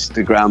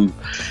 Instagram,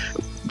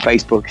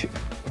 Facebook,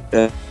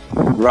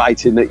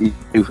 writing that you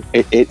do.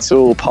 It's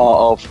all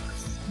part of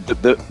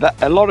that.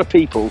 A lot of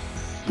people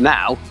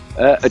now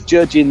are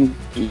judging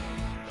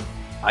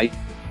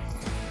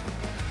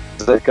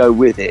that go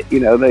with it. You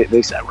know,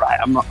 they say, right,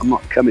 I'm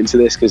not coming to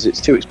this because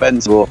it's too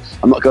expensive, or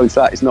I'm not going to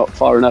that, it's not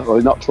far enough,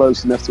 or not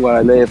close enough to where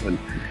I live. And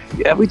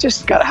yeah, we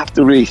just gotta have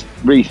to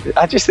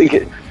I just think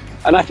it,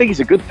 and I think it's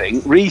a good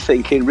thing.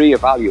 Rethinking,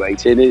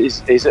 reevaluating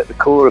is at the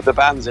core of the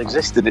band's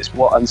existence. It's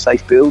what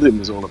Unsafe Building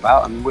was all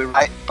about, and we're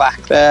right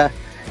back there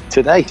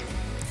today.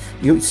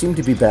 You seem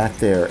to be back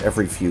there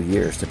every few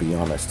years, to be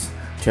honest,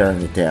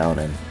 tearing it down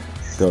and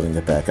building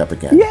it back up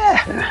again.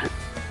 Yeah,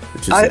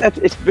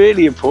 it's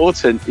really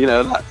important. You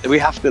know, that we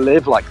have to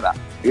live like that.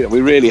 You know, we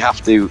really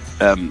have to.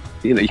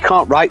 You know, you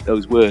can't write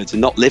those words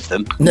and not live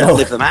them. No. Not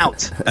live them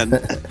out, and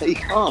you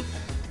can't.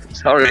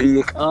 Sorry,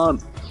 you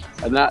can't.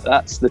 And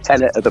that's the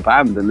tenet of the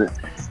band,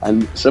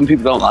 and some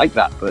people don't like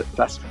that, but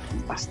that's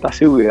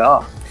who we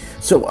are.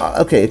 So,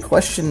 okay, a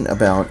question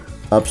about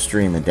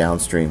upstream and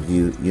downstream.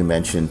 You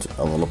mentioned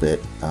a little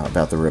bit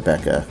about the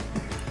Rebecca.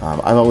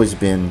 I've always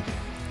been,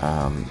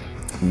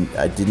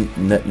 I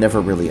never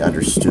really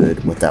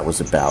understood what that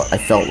was about. I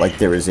felt like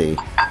there is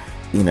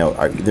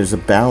there's a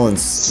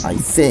balance,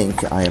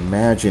 I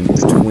imagine,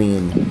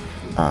 between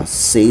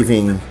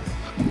saving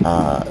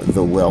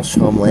the Welsh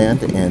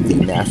homeland and the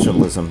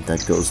nationalism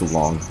that goes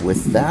along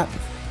with that.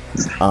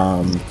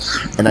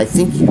 And I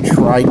think you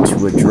tried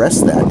to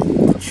address that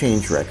in the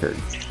Change record.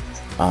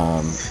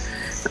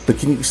 But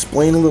can you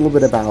explain a little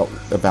bit about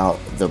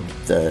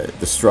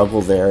the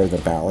struggle there, the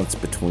balance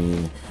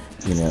between,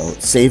 you know,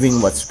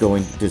 saving what's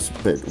going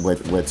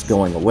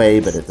away,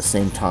 but at the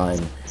same time,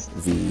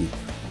 the,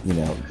 you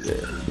know,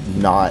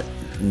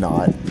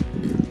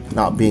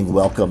 not being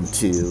welcome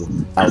to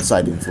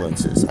outside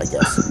influences, I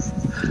guess.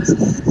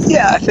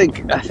 Yeah, I think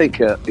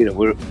you know,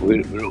 we're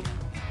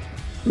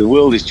the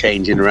world is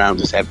changing around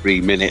us every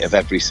minute of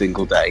every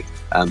single day,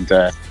 and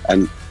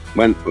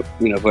when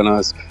I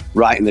was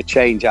writing the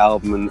Change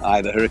album and I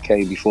Had a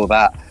Hurricane before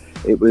that,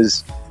 it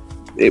was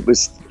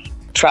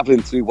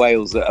travelling through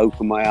Wales that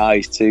opened my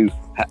eyes to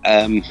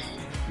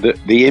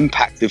the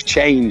impact of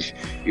change.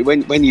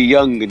 When you're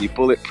young and you're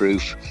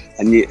bulletproof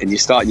and you're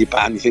starting your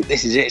band, you think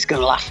this is it, it's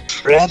going to last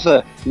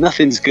forever.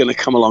 Nothing's going to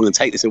come along and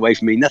take this away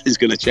from me. Nothing's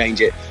going to change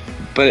it,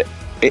 but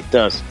it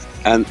does.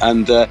 And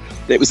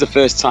it was the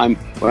first time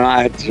when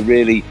I had to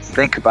really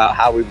think about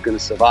how we were going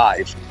to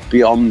survive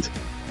beyond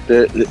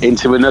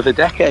into another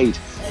decade,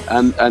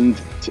 and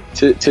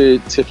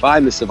to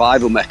find the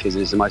survival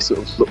mechanism. I sort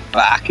of looked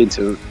back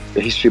into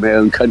the history of my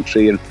own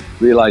country and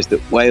realised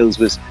that Wales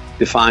was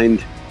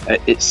defined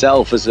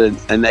itself as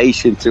a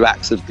nation through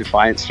acts of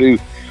defiance, through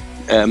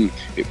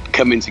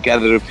coming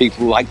together of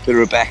people like the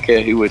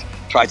Rebecca who would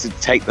try to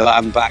take the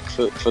land back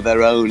for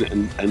their own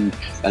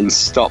and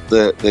stop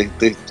the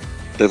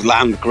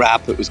land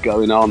grab that was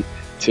going on,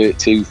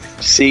 to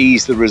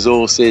seize the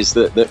resources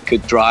that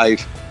could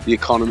drive the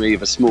economy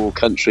of a small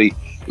country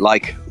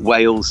like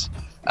Wales,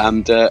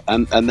 and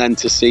then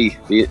to see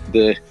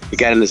the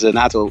again as an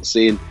adult,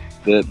 seeing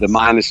the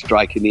miners'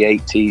 strike in the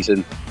 80s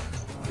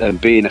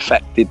and being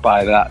affected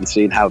by that, and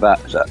seeing how that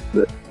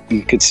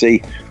you could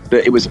see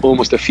that it was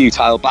almost a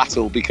futile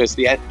battle because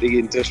the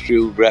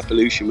Industrial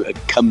Revolution had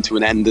come to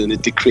an end and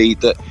had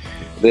decreed that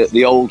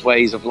the old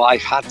ways of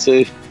life had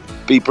to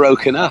be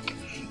broken up,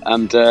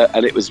 and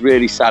it was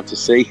really sad to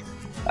see,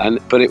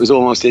 but it was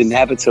almost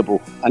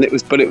inevitable, and it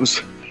was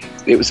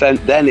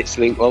then it's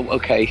think, well,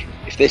 okay,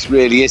 if this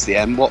really is the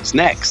end, what's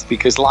next?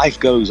 Because life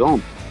goes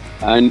on,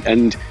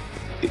 and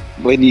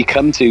when you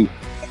come to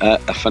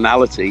a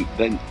finality,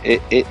 then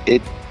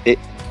it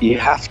you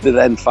have to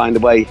then find a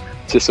way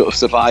to sort of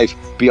survive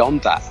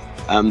beyond that,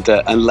 and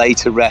lay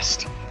to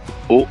rest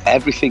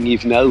everything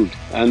you've known,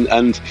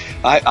 and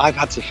I've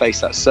had to face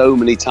that so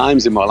many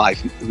times in my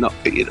life, not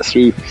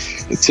through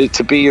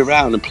to be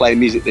around and play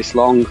music this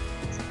long.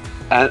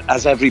 And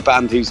as every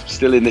band who's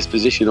still in this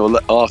position, or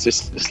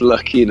artist is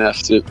lucky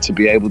enough to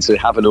be able to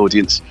have an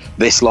audience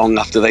this long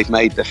after they've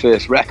made their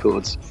first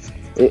records,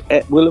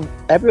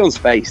 everyone's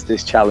faced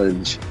this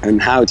challenge, and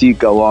how do you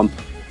go on?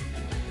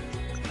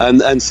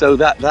 And so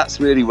that's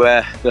really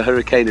where the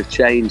Hurricane of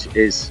Change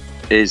is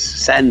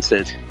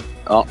centered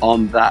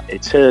on that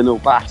eternal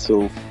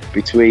battle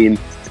between,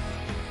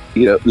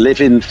 you know,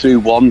 living through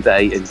one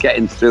day and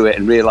getting through it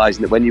and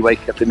realizing that when you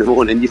wake up in the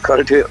morning, you've got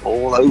to do it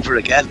all over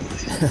again.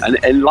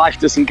 and life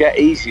doesn't get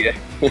easier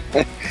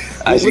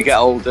as you get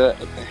older.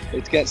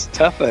 It gets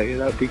tougher, you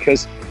know,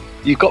 because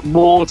you've got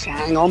more to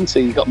hang on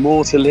to, you've got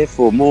more to live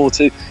for,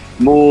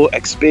 more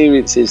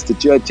experiences to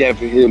judge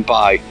everything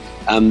by,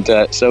 and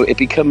so it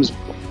becomes,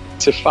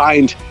 to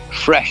find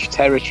fresh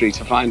territory,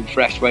 to find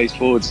fresh ways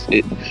forward,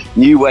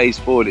 new ways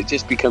forward, it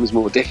just becomes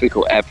more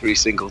difficult every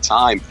single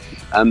time.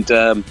 And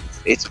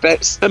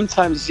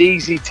sometimes it's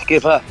easy to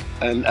give up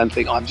and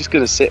think, I'm just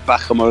going to sit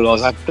back on my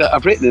laurels.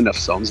 I've written enough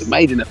songs, I've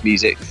made enough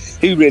music,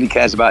 who really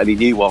cares about any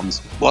new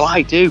ones? Well,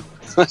 I do,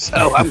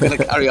 So I'm going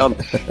to carry on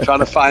trying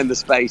to find the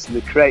space and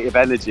the creative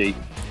energy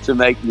to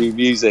make new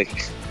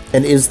music.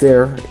 And is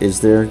there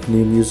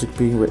new music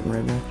being written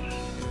right now?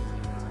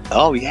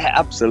 Oh yeah,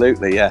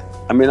 absolutely, yeah.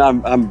 I mean,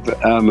 I'm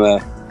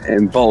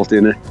involved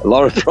in a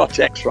lot of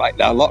projects right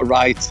now, a lot of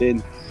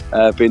writing.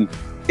 Been,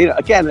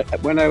 again,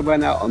 when I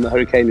went out on the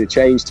Hurricane and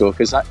Change tour,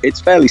 because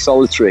it's fairly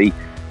solitary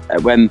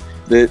when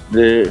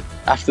the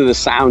after the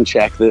sound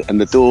check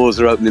and the doors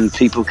are opening and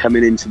people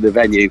coming into the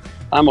venue,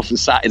 I'm often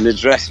sat in the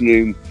dressing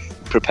room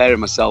preparing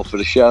myself for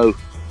the show.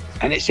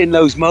 And it's in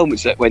those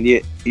moments that when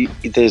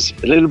there's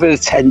a little bit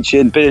of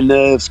tension, a bit of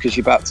nerves because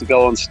you're about to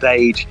go on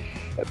stage,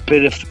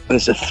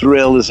 there's a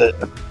thrill, there's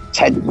a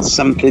tense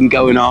something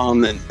going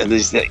on, and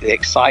there's the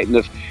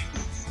excitement of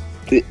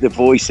the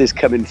voices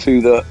coming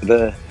through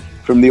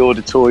from the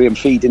auditorium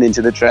feeding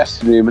into the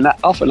dressing room, and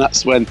often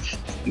that's when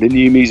the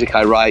new music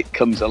I write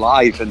comes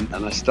alive, and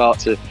I start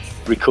to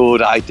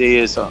record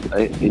ideas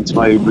into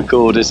my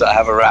recorders that I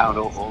have around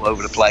all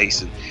over the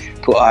place, and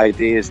put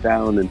ideas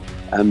down,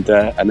 and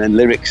then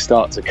lyrics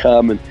start to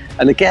come,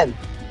 and again,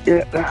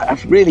 I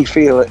really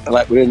feel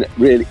like we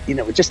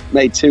just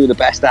made two of the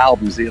best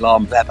albums the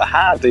Alarm have ever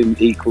had in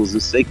Equals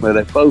and Sigma.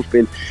 They've both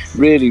been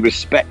really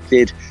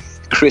respected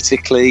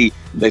critically.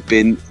 They've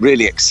been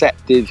really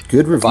accepted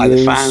by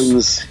the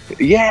fans.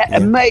 Yeah,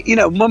 and mate,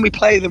 when we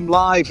play them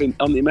live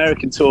on the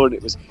American tour,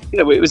 it was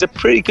a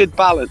pretty good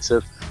balance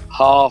of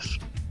half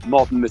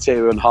modern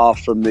material and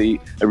half from the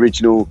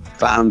original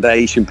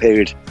foundation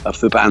period of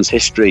the band's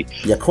history.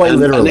 Yeah, quite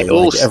literally,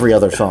 like every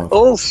other song.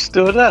 All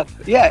stood up.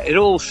 Yeah, it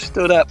all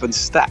stood up and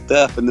stacked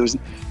up, and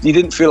you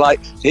didn't feel like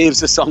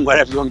here's a song where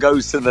everyone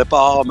goes to the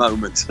bar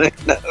moment.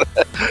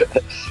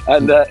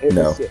 And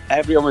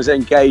everyone was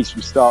engaged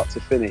from start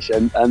to finish,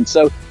 and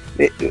so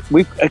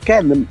we've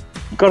again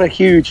got a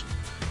huge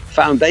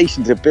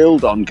foundation to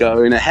build on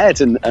going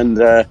ahead, and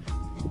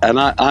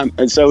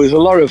so there's a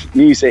lot of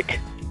music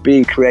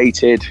being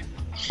created,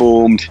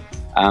 formed,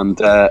 and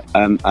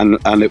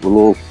it will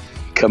all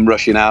come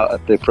rushing out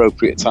at the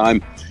appropriate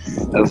time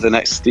over the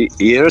next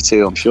year or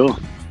two, I'm sure.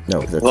 No,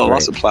 that's well, great.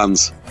 Lots of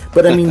plans.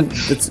 But I mean,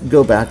 let's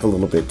go back a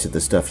little bit to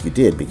the stuff you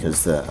did,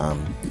 because the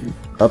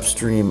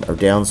Upstream or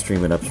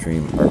Downstream and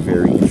Upstream are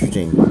very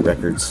interesting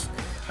records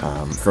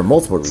for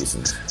multiple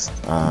reasons.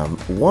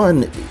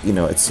 One,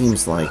 it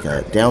seems like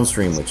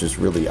Downstream, which is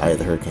really Eye of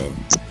the Hurricane,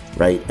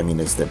 right? I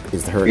mean, is the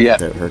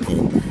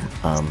Hurricane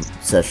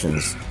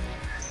sessions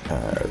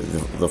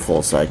the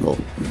full cycle?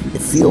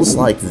 It feels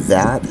like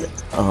that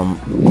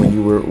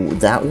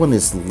that one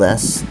is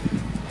less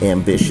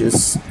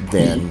ambitious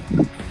than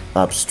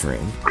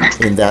Upstream,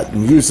 in that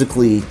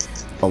musically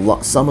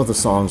some of the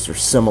songs are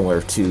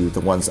similar to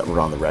the ones that were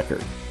on the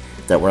record,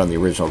 that were on the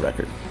original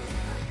record.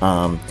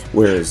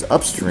 Whereas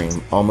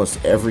Upstream,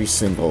 almost every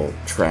single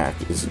track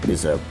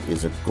is a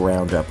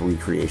ground up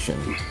recreation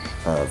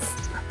of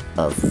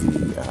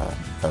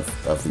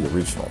the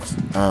originals.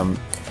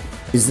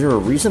 Is there a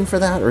reason for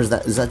that, or is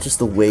that just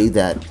the way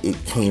that it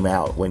came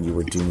out when you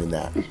were doing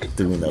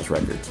those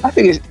records? I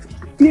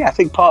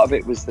think part of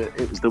it was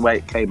the way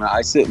it came out.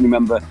 I certainly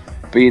remember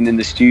being in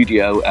the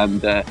studio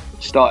and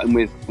starting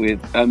with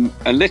and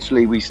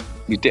literally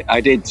I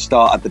did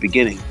start at the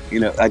beginning.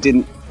 I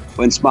didn't,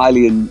 when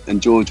Smiley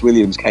and George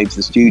Williams came to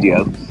the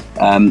studio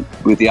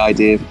with the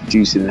idea of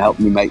producing and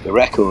helping me make the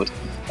record.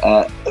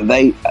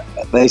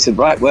 They said,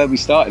 right, where are we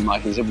starting,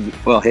 Mike? I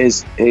said, well,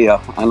 here,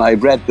 and I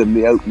read them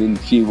the opening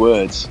few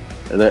words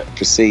that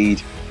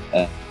precede,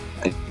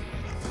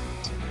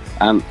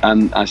 and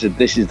I said,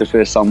 this is the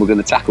first song we're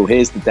going to tackle.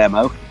 Here's the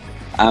demo,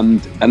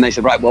 and they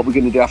said, right, what are we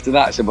going to do after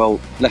that? I said, well,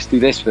 let's do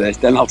this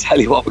first, then I'll tell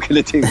you what we're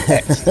going to do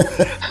next.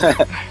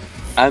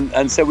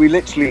 and so we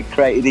literally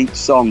created each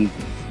song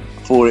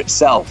for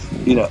itself,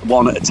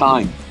 one at a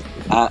time.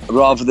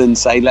 Rather than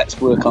say, let's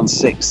work on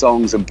 6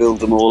 songs and build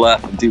them all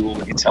up and do all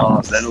the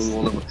guitars, then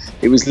all of them.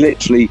 It was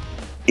literally,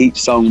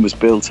 each song was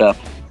built up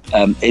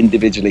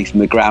individually from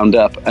the ground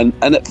up. And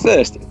at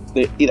first,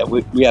 we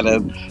had a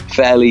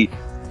fairly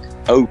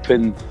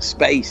open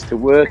space to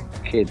work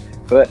in.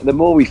 But the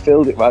more we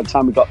filled it, by the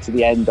time we got to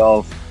the end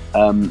of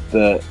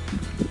the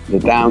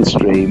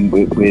Downstream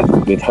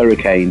with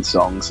Hurricane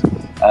songs,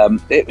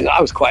 I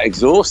was quite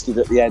exhausted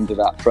at the end of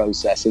that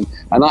process, and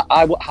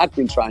I had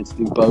been trying to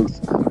do both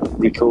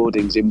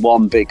recordings in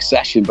one big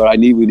session, but I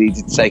knew we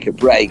needed to take a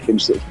break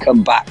and sort of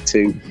come back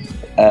to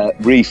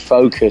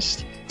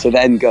refocused to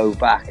then go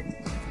back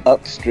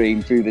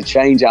upstream through the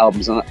Change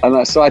albums,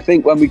 and so I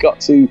think when we got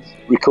to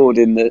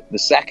recording the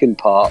second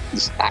part,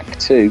 this Act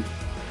 2,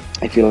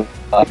 if you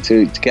like,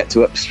 to get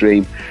to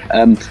Upstream,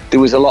 there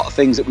was a lot of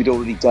things that we'd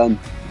already done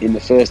in the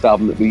first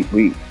album that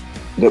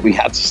we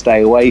had to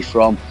stay away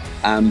from,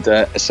 and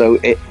so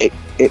it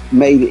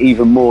made it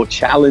even more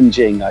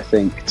challenging, I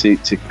think, to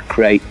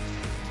create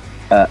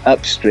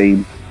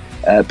Upstream,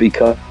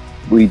 because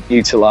we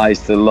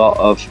utilised a lot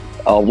of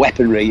our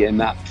weaponry in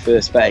that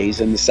first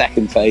phase, and the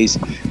second phase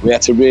we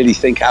had to really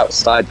think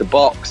outside the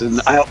box.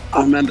 And I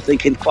remember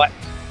thinking quite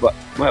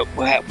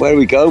where are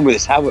we going with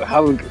this? What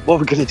are we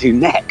going to do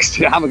next?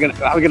 How are we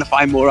going to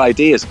find more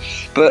ideas?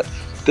 But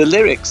the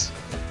lyrics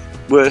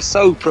were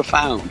so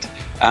profound,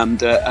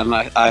 and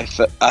I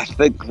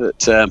think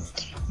that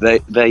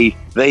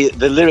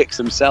the lyrics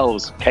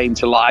themselves came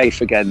to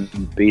life again,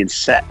 being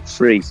set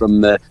free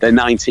from the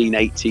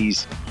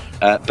 1980s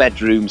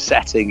bedroom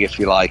setting, if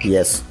you like.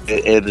 Yes.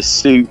 The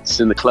suits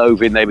and the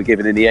clothing they were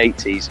given in the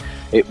 80s,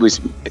 it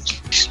was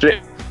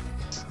stripped,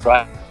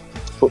 right?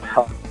 Put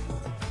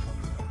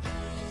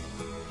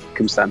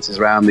circumstances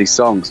around these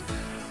songs,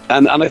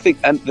 and I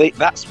think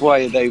that's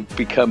why they've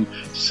become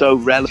so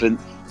relevant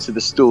to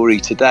the story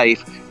today.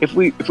 If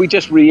we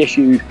just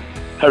reissued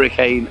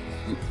Hurricane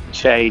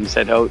Change,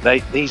 said,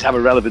 these have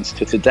a relevance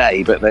to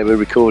today, but they were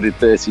recorded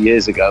 30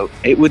 years ago,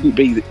 it wouldn't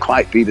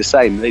quite be the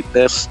same.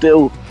 They'll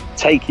still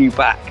take you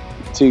back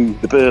to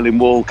the Berlin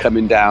Wall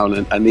coming down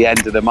and the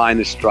end of the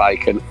miners'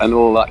 strike and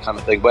all that kind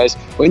of thing. Whereas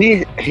when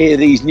you hear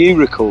these new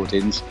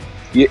recordings,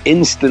 you're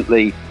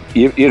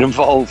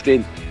involved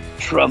in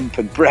Trump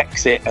and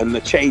Brexit and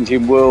the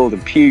changing world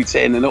and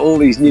Putin and all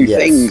these new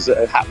things that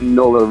are happening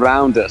all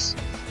around us,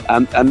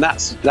 and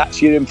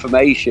that's your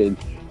information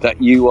that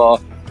you are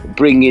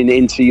bringing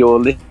into your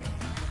list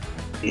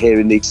here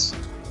in these.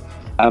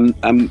 And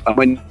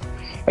when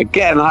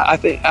again, I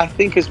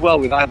think as well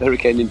with either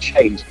Hurricane and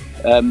Change,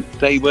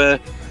 they were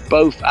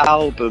both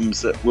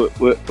albums that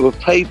were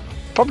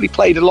probably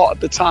played a lot at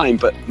the time,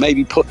 but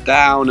maybe put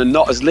down and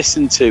not as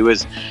listened to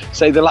as,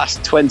 say, the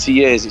last 20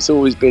 years. It's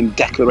always been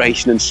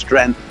Declaration and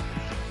Strength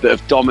that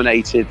have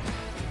dominated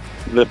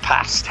the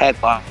past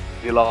headline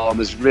the Alarm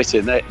has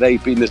written.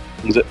 They've been the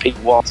things that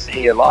people want to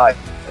hear live.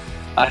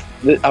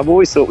 I've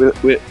always thought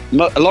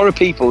a lot of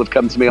people have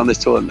come to me on this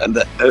tour and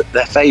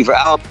their favourite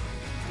album,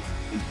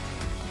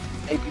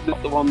 maybe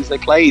not the ones they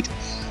played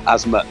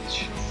as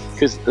much,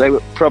 because they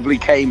probably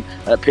came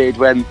at a period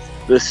when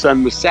the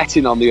sun was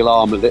setting on the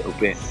Alarm a little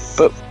bit.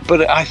 But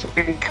I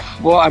think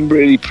what I'm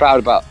really proud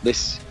about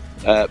this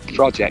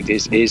project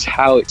is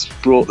how it's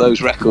brought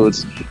those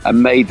records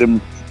and made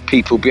them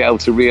people be able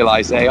to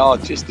realise they are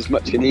just as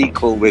much an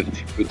equal with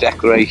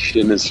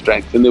Declaration and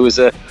Strength. And there was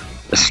a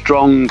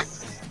strong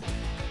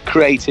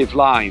creative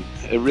line,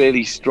 a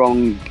really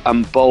strong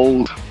and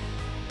bold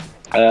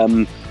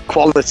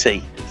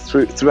quality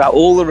throughout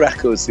all the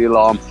records the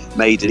Alarm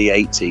made in the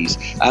 80s.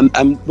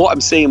 And what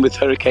I'm seeing with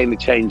Hurricane the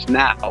Change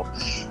now,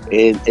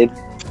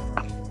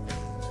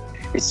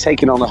 it's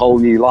taken on a whole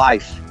new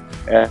life.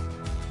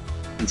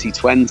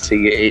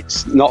 2020,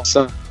 it's not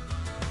so.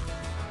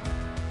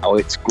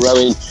 It's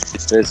growing.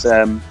 There's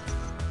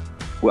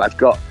I've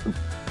got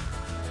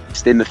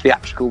just in the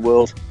theatrical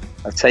world.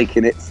 I've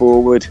taken it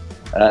forward.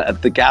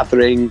 At the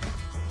Gathering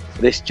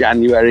this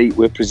January,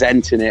 we're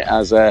presenting it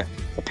as a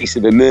piece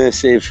of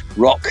immersive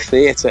rock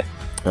theatre.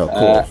 Oh,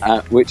 cool.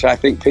 Which I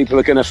think people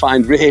are going to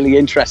find really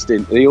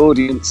interesting. The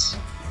audience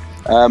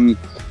are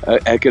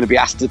going to be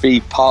asked to be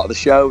part of the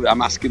show.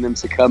 I'm asking them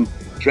to come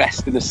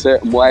dressed in a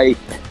certain way.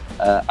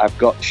 I've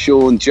got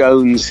Sean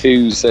Jones,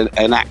 who's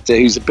an actor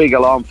who's a big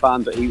Alarm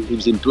fan, but he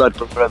was in Blood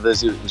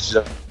Brothers, which is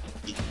a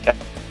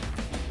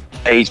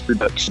stage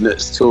production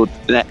that's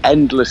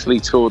endlessly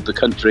toured the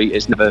country.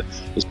 It's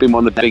been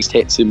one of the biggest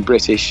hits in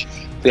British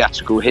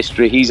theatrical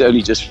history. He's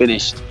only just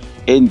finished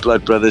in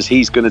Blood Brothers.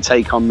 He's going to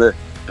take on the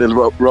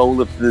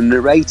role of the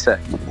narrator,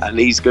 and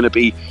he's going to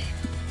be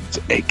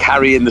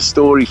carrying the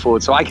story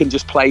forward, so I can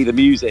just play the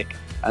music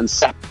and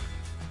separate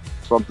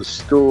from the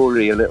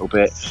story a little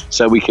bit,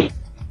 so we can,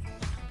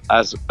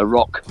 as a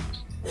rock,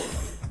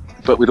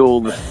 but with all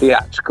the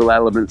theatrical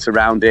elements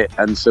around it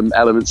and some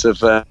elements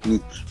of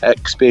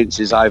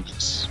experiences I've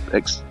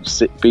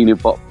been a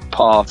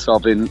part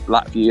of in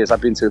last few years.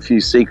 I've been to a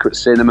few secret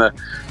cinema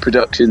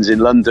productions in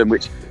London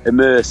which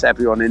immerse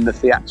everyone in the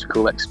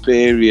theatrical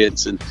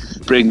experience and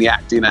bring the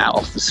acting out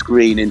off the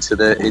screen into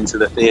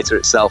the theatre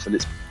itself, and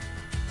it's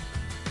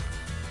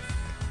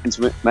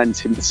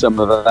implementing some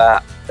of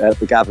that at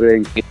the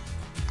Gathering.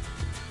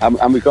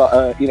 And we've got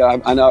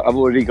I know I've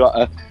already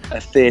got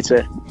a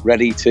theatre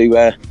ready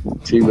to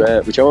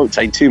which I won't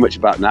say too much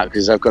about now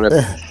because I've got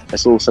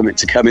that's all something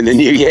to come in the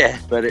new year,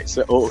 but it's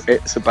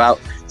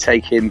about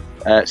taking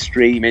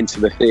stream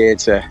into the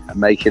theatre and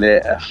making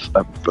it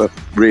a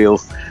real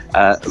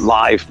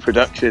live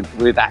production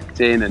with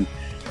acting and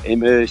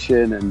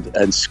immersion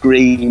and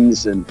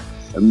screens and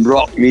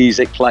rock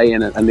music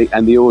playing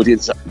and the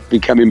audience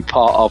becoming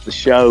part of the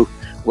show,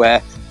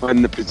 where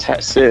when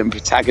the certain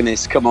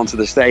protagonists come onto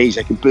the stage,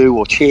 they can boo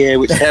or cheer,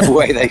 whichever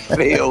way they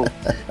feel,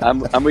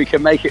 and we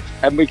can make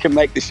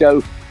the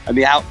show and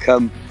the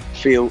outcome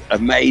feel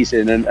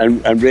amazing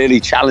and really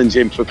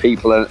challenging for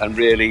people and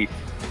really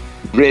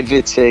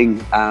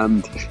riveting,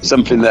 and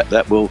something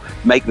that will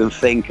make them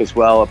think as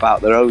well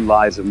about their own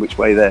lives and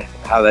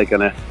how they're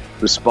going to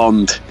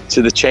respond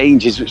to the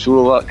changes which we're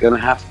all going to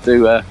have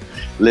to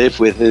live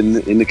with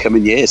in the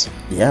coming years.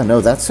 Yeah,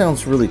 no, that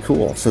sounds really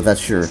cool. So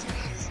that's your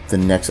the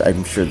next?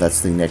 I'm sure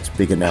that's the next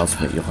big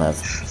announcement you'll have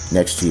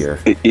next year.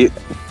 Yeah,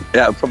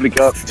 I'll probably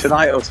go up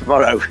tonight or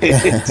tomorrow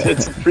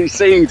to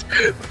precede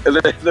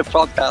the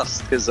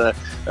podcast, because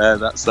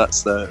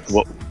that's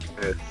what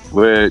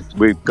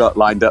we've got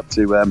lined up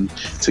to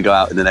go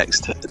out in the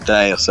next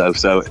day or so.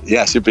 So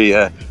yeah, it should be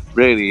I'm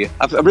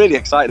really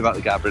excited about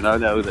the Gathering. I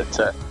know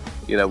that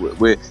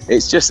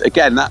it's just,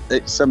 again, that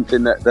it's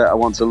something that I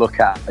want to look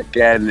at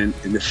again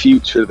in the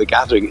future of the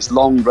Gathering. It's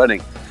long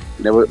running.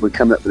 We're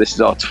coming up. This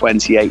is our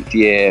 28th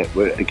year.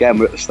 We're at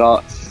the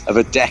start of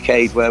a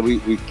decade where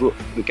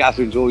the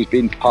Gathering's always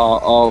been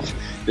part of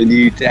the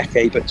new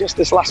decade. But just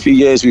this last few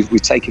years,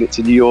 we've taken it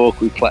to New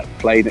York. We've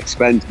played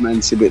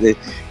experimented with it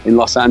in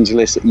Los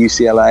Angeles at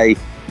UCLA.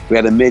 We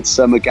had a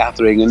midsummer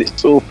gathering, and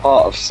it's all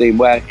part of seeing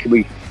where can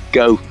we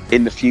go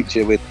in the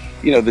future with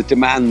the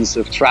demands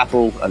of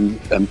travel and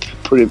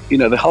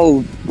the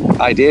whole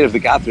idea of the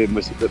Gathering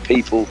was that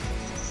people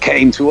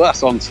came to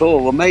us on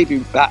tour. Well, maybe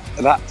that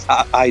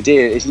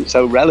idea isn't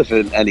so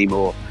relevant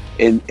anymore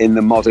in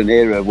the modern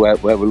era where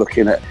we're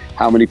looking at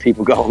how many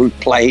people go on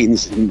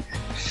planes and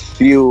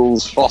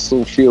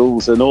fossil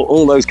fuels and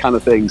all those kind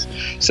of things.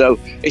 So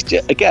it's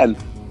just, again,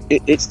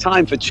 it's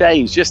time for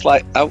change, just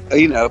like I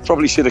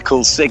probably should have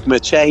called Sigma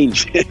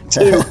change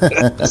too,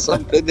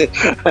 something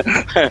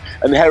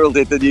and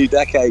heralded the new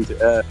decade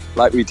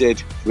like we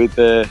did with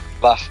the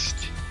last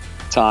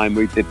time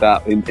we did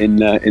that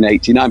in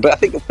 89. But I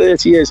think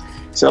 30 years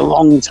is a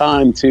long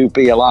time to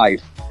be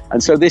alive,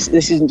 and so this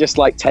isn't just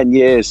like 10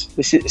 years.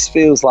 This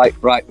feels like,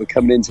 right, we're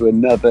coming into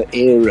another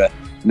era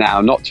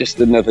now, not just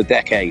another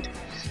decade.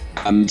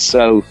 And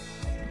so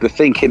the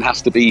thinking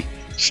has to be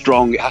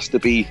strong, it has to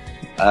be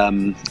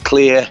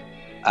clear,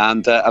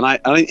 and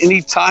I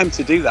need time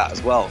to do that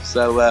as well.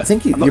 So I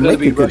think you make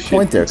a good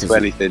point there, because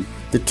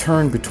the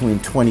turn between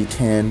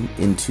 2010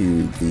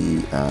 into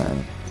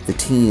the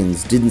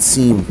teens didn't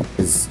seem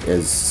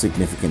as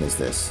significant as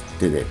this,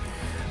 did it?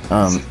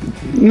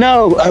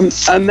 No, and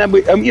then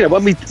we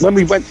when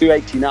we went through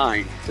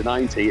 89 to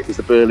 90, it was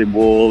the Berlin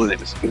Wall, and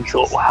we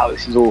thought, wow,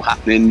 this is all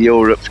happening,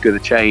 Europe's going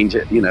to change.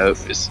 It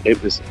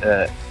was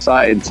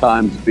exciting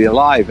time to be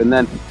alive. And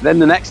then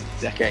the next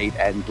decade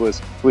end was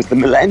the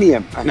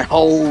millennium, and a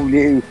whole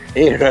new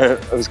era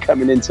was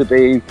coming into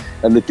being,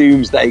 and the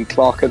doomsday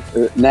clock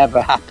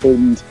never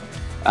happened.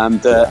 And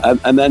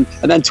then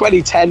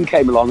 2010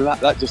 came along, and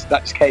that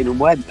just came and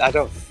went. I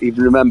don't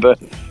even remember,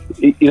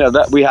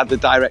 that we had the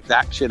Direct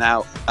Action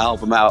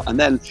album out, and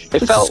then it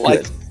felt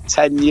like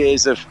 10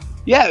 years of,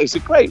 it was a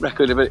great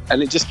record of it,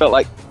 and it just felt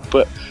like,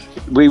 but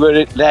we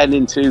were then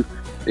into,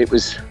 it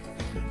was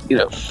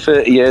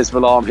 30 years of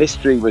Alarm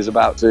history was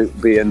about to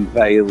be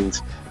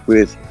unveiled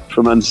with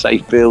From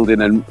Unsafe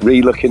Building and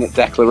re-looking at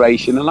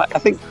Declaration, and I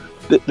think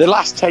the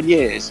last 10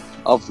 years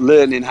of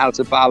learning how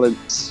to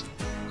balance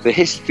the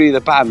history of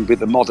the band with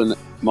the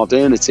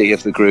modernity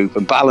of the group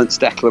and balance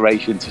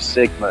Declaration to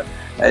Sigma,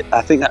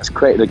 I think that's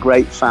created a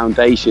great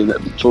foundation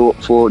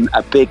for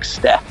a big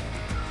step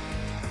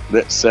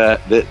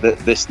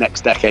that this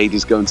next decade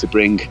is going to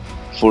bring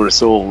for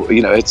us all.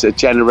 It's a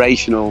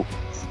generational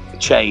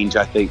change,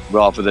 I think,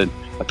 rather than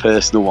a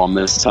personal one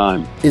this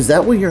time. Is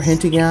that what you're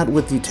hinting at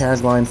with the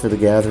tagline for the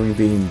Gathering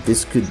being,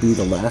 this could be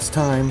the last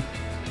time?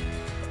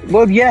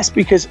 Well, yes,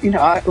 because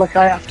I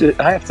have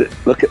to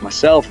look at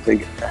myself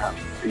and think,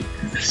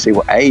 see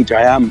what age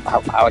I am,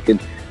 how I can,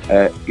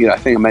 I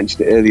think I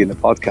mentioned it earlier in the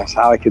podcast,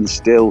 how I can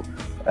still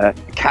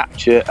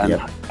capture and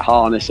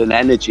harness an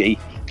energy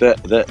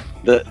that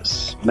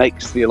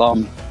makes the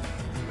Alarm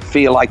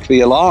feel like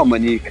the Alarm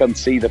when you come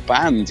see the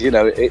band.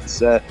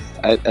 It's and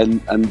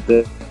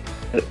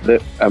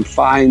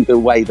find the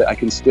way that I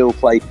can still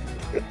play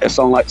a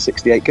song like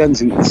 68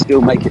 Guns and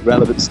still make it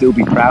relevant, still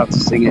be proud to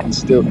sing it, and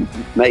still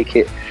make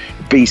it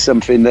be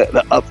something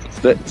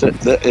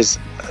that is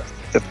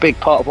a big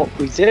part of what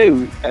we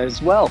do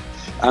as well,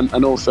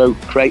 and also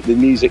create the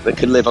music that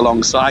can live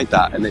alongside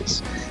that. And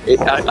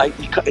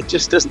it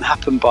just doesn't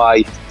happen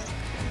by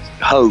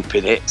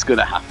hoping it's going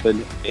to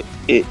happen.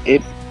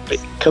 It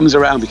comes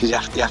around because you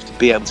have to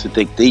be able to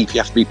dig deep. You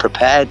have to be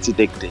prepared to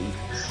dig deep,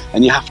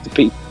 and you have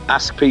to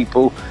ask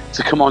people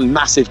to come on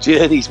massive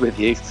journeys with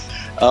you,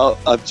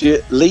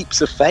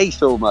 leaps of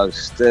faith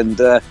almost.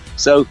 And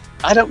so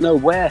I don't know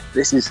where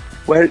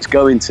it's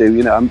going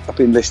to. I've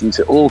been listening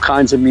to all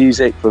kinds of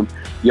music from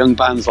young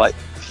bands like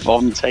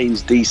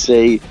Fontaine's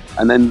DC,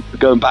 and then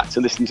going back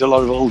to listening to a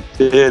lot of old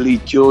early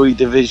Joy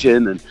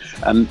Division,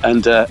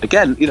 and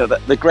again,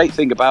 the great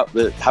thing about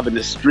having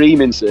the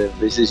streaming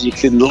service is you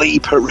can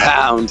leap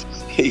around.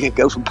 You can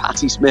go from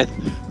Patti Smith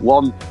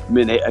 1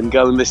 minute and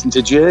go and listen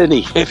to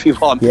Journey if you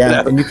want.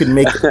 Yeah, and you can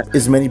make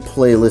as many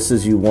playlists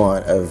as you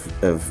want of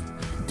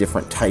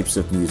different types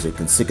of music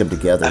and stick them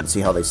together and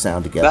see how they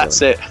sound together.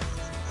 That's it.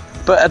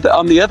 But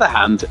on the other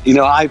hand,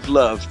 I've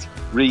loved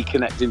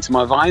reconnecting to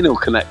my vinyl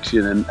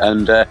connection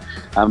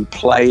and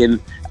playing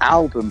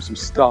albums from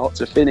start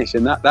to finish,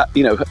 and that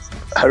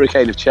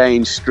Hurricane of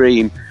Change,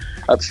 Stream,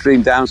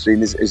 upstream,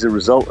 downstream is a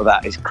result of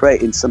that. It's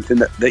creating something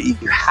that you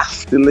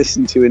have to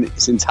listen to in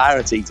its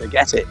entirety to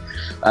get it,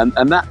 and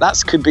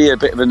that could be a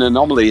bit of an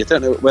anomaly. I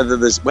don't know whether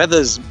there's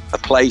a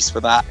place for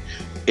that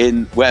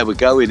in where we're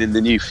going in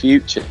the new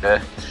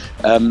future.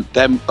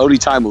 Then only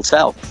time will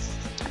tell.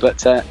 But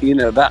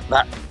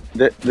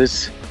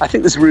there's, I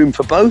think there's room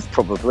for both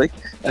probably.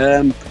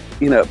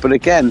 But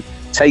again,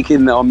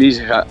 taking our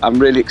music, I'm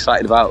really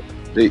excited about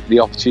the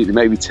opportunity to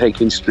maybe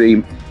taking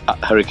Stream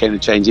Hurricane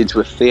of Change into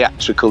a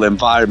theatrical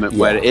environment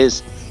where it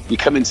is, you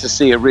come in to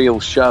see a real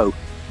show.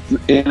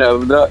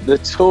 The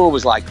tour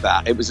was like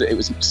that. It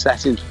was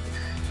set in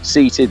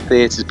seated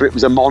theatres, but it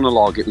was a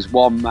monologue. It was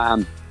one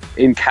man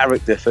in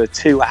character for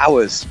 2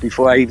 hours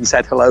before I even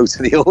said hello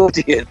to the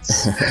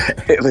audience.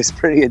 It was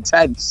pretty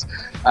intense,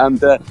 and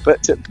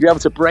but to be able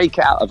to break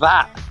out of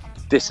that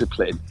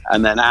discipline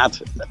and then add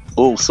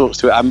all sorts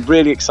to it, I'm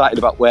really excited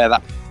about where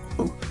that.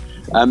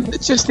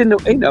 It's just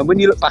when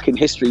you look back in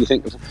history, you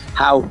think of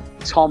how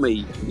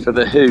Tommy for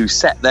The Who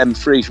set them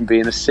free from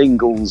being a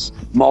singles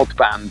mod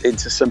band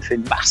into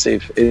something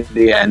massive in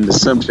the end,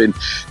 something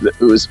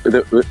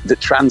that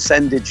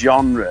transcended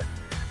genre.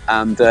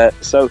 And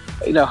so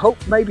hope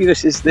maybe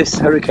this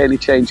Hurricane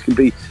of Change can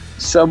be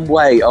some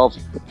way of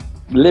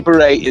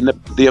liberating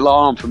the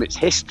Alarm from its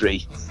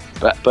history,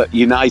 but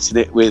uniting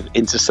it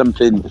into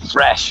something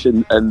fresh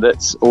and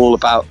that's all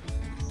about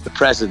the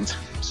present.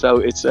 So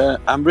it's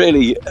I'm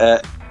really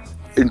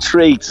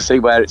intrigued to see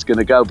where it's going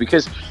to go,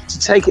 because to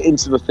take it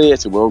into the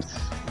theatre world,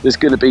 there's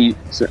going to be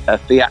a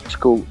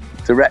theatrical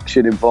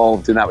direction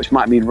involved in that, which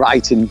might mean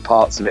writing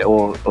parts of it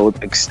or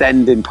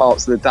extending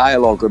parts of the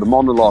dialogue or the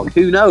monologue.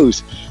 Who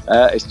knows?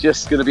 It's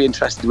just going to be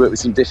interesting to work with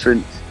some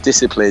different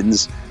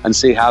disciplines and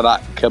see how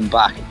that come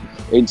back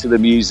into the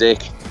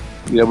music.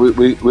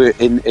 We're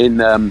in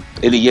a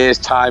year's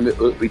time, it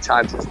will be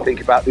time to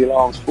think about the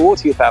Alarm's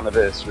 40th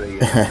anniversary.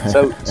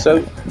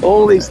 So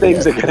all these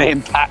things are going to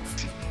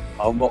impact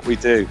on what we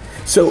do.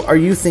 So are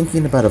you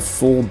thinking about a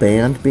full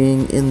band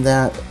being in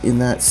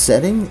that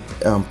setting,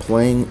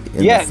 playing in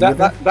the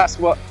theater? That's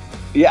what.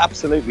 Yeah,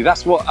 absolutely.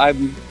 That's what I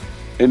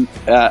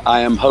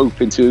am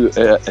hoping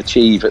to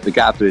achieve at the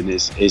Gathering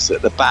is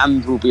that the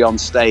band will be on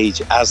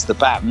stage as the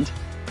band.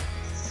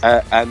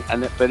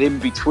 But in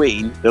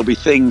between, there'll be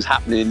things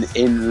happening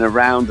in and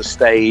around the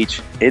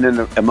stage, in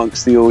and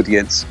amongst the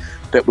audience,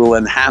 that will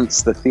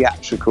enhance the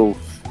theatrical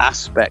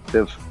aspect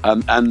of,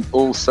 and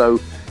also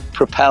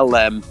propel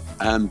them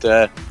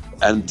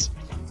and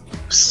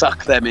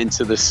suck them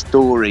into the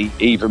story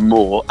even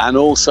more, and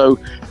also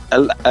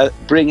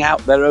bring out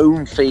their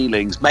own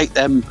feelings, make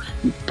them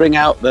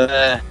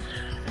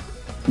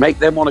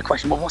want to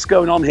question, well, what's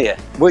going on here?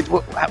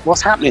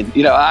 What's happening?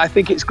 I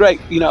think it's great.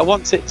 I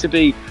want it to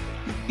be.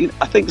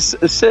 I think there's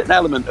a certain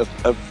element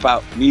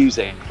about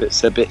music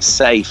that's a bit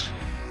safe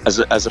as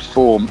a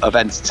form of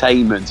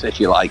entertainment, if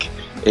you like,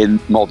 in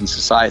modern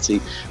society.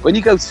 When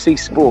you go to see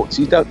sports,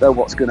 you don't know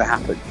what's going to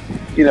happen.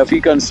 If you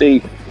go and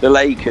see the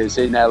Lakers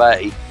in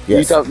LA,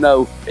 you don't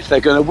know if they're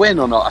going to win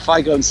or not. If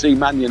I go and see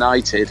Man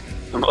United,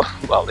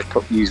 well, they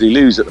usually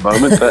lose at the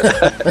moment,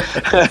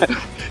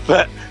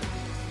 but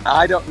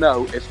I don't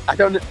know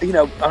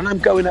when I'm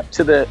going up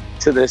to the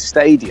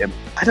stadium,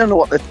 I don't know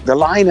what the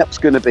lineup's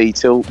going to be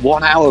till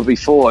 1 hour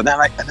before, and then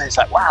it's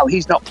like, wow,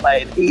 he's not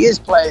playing, he is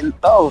playing,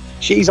 oh,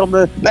 she's on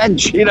the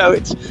bench.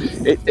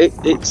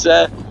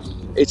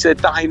 It's a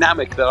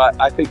dynamic that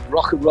I think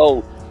rock and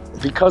roll,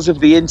 because of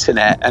the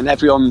internet and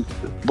everyone,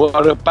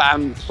 what a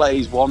band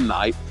plays one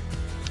night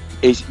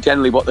is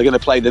generally what they're going to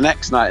play the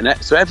next night.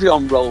 So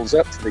everyone rolls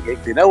up to the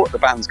gig. They know what the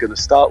band's going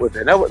to start with.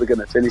 They know what they're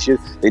going to finish with.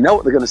 They know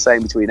what they're going to say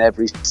in between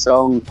every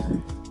song.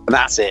 And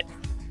that's it.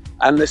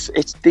 And it's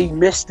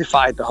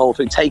demystified the whole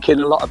thing, taking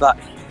a lot of that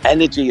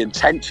energy and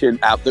tension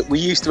out that we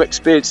used to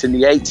experience in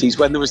the 80s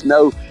when there was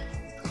no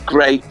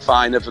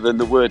grapevine other than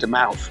the word of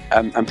mouth.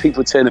 And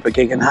people turn up a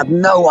gig and had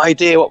no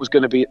idea what was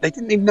going to be. They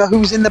didn't even know who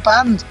was in the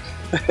band.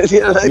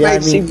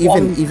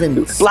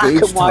 Even black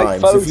and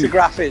white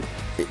photographing.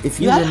 If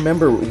you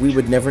remember, we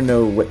would never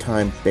know what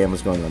time band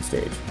was going on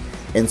stage,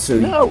 and so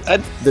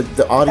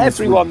the audience.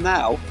 Everyone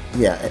now.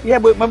 Yeah.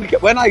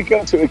 When I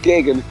go to a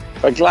gig and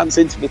I glance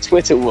into the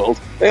Twitter world,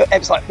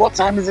 it's like, what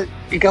time is it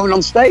you're going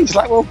on stage? It's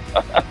like, well,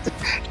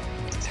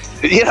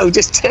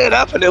 just turn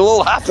up and it'll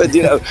all happen.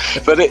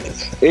 But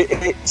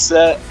it's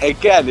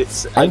again,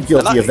 it's. I'm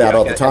guilty of that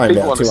all the time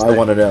now too. I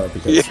want to know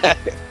because. Yeah.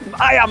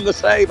 I am the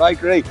same, I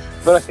agree.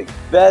 But I think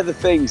they're the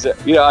things that,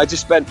 I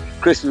just spent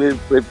Christmas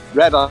with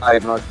Red Eye,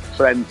 my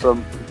friend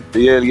from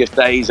the earliest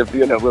days of,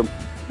 when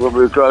we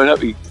were growing up.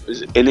 He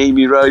was in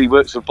Emu Road, he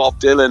works for Bob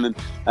Dylan,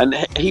 and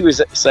he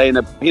was saying,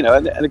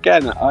 and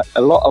again,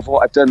 a lot of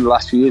what I've done the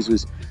last few years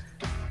was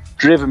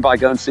driven by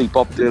going to see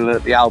Bob Dylan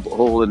at the Albert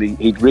Hall, and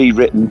he'd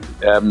rewritten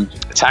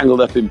Tangled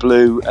Up in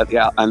Blue at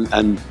the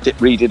and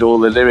redid all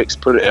the lyrics,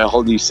 put it in a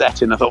whole new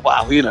setting. I thought,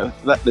 wow,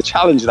 the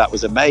challenge of that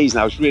was amazing.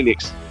 I was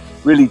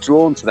really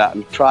drawn to that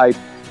and tried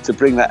to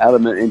bring that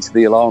element into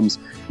the Alarm's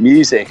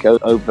music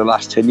over the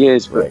last 10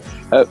 years. But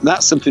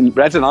that's something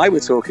Red and I were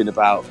talking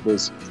about,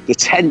 was the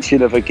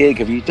tension of a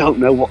gig of you don't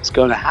know what's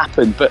going to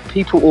happen, but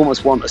people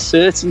almost want a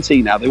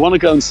certainty now. They want to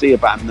go and see a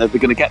band, they're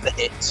going to get the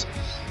hits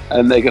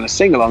and they're going to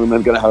sing along, and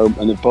then go home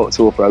and they've bought a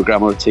tour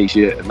program or a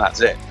t-shirt and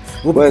that's it.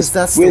 Well, because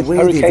that's the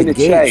way they've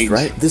engaged,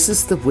 right? This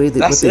is the way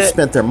what they've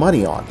spent their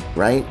money on,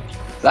 right?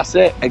 That's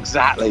it,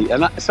 exactly.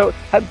 And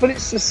but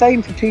it's the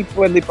same for people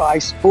when they buy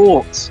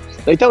sports.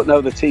 They don't know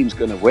the team's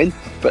going to win,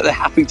 but they're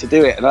happy to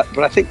do it. But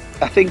I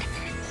think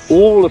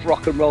all of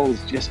rock and roll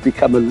has just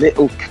become a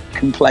little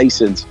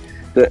complacent.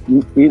 That,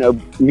 you know,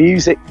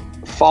 music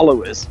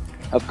followers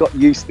have got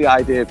used to the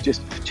idea of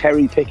just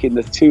cherry picking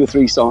the 2 or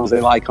 3 songs they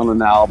like on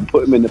an album,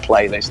 put them in the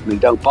playlist, and they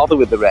don't bother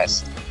with the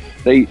rest.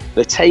 They're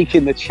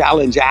taking the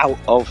challenge out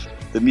of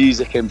the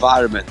music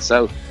environment.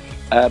 So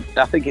I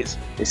think it's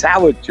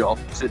our job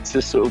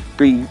to sort of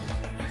be,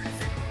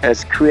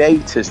 as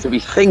creators, to be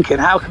thinking,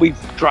 how can we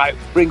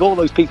bring all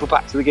those people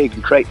back to the gig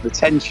and create the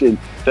tension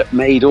that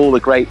made all the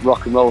great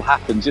rock and roll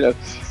happen? You know,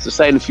 as I was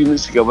saying a few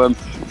minutes ago, in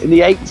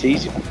the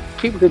 80s,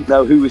 people didn't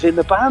know who was in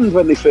the band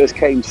when they first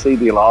came to see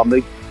the Alarm.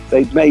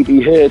 They'd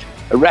maybe heard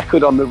a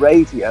record on the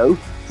radio.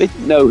 They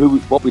didn't know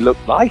what we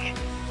looked like.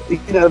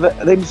 You know,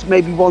 there was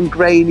maybe one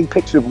grainy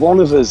picture of one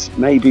of us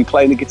maybe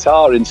playing a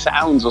guitar in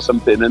Sounds or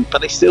something,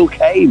 but they still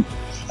came.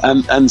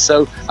 And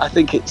so I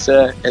think it's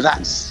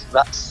that's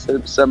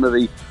some of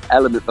the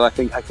element that I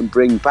think I can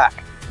bring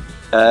back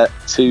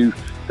to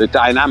the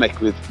dynamic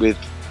with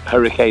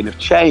Hurricane of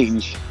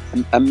Change,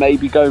 and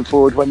maybe going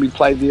forward when we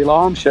play the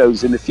Alarm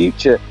shows in the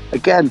future.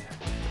 Again,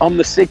 on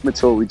the Sigma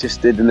tour we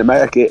just did in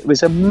America, it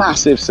was a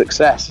massive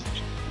success.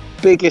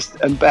 Biggest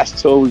and best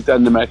tour we've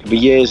done in America for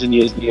years and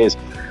years and years.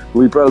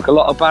 We broke a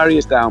lot of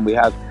barriers down. We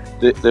had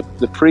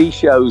the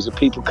pre-shows of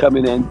people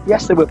coming in.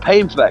 Yes, they were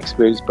paying for that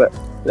experience, but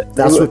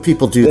that's what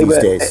people do these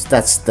days.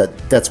 That's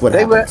what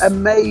they happens. Were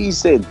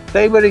amazing.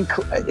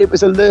 It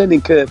was a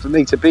learning curve for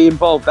me to be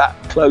involved that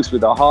close with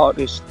the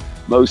hardest,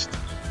 most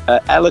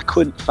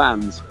eloquent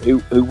fans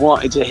who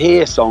wanted to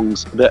hear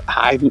songs that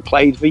I hadn't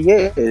played for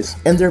years.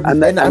 And I'm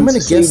going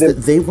to guess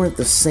that they weren't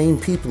the same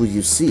people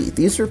you see.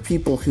 These are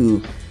people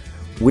who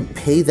would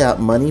pay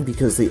that money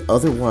because they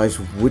otherwise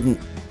wouldn't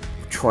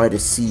try to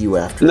see you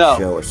after a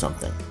show or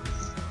something.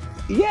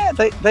 Yeah,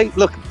 they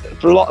look,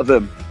 for a lot of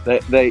them,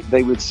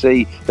 they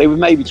would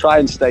maybe try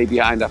and stay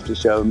behind after a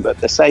show, but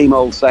the same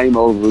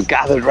old were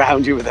gathered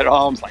around you with their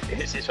arms like,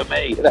 this is for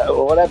me, you know,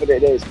 or whatever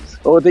it is.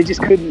 Or they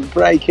just couldn't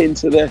break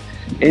into the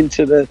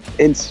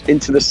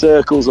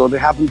circles, or they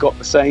haven't got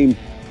the same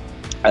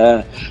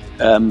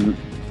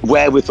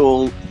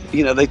wherewithal.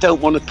 You know, they don't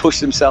want to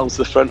push themselves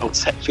to the front or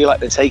feel like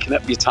they're taking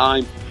up your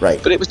time.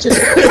 Right. But it was just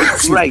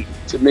great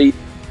to meet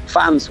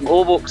fans from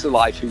all walks of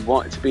life who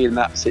wanted to be in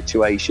that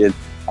situation,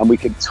 and we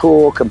could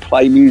talk and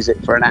play music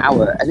for an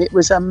hour, and it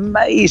was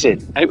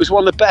amazing. And it was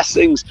one of the best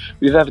things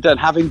we've ever done.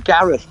 Having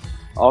Gareth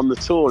on the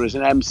tour as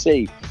an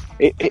MC,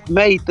 it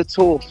made the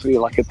tour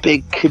feel like a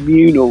big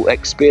communal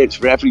experience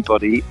for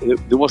everybody.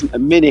 There wasn't a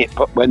minute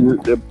but when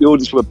the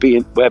audience were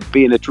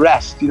being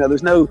addressed. You know,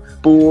 there's no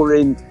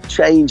boring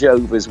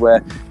changeovers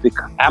where the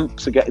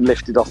amps are getting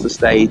lifted off the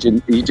stage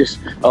and you just,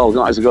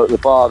 not as I go to the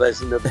bar,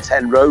 there's another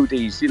 10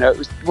 roadies. You know,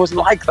 it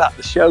wasn't like that.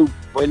 The show,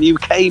 when you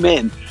came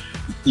in,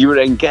 you were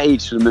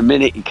engaged from the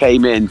minute you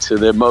came in to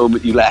the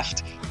moment you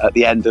left at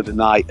the end of the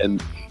night, and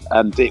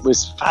it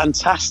was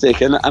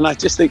fantastic. And I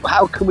just think,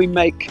 how can we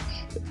make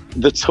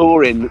the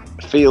touring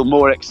feel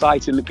more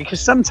exciting? Because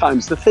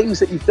sometimes the things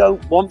that you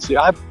don't want to,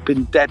 I've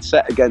been dead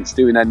set against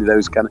doing any of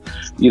those kind of,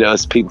 you know,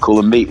 as people call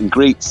them, meet and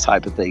greets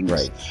type of things.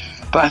 Right.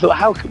 But I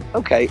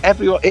thought,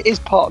 everyone, it is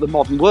part of the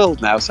modern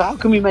world now, so how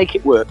can we make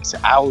it work to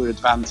our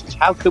advantage?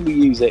 How can we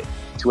use it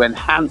to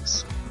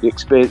enhance the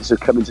experience of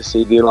coming to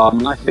see the Alarm?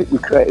 And I think we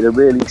created a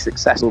really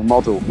successful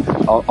model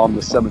on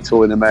the summer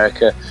tour in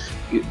America.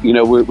 You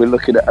know, we're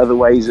looking at other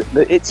ways.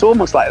 It's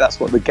almost like that's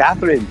what the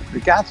gathering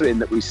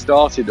that we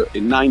started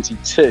in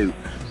 '92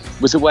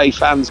 was, a way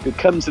fans could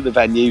come to the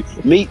venue,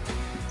 meet,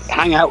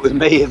 hang out with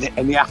me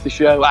in the after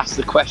show, ask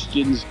the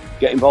questions,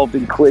 get involved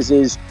in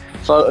quizzes,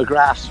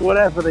 photographs,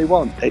 whatever they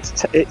want.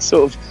 It's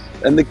sort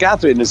of, and the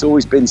gathering has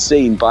always been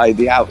seen by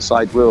the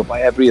outside world,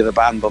 by every other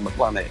band on the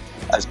planet,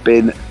 as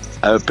been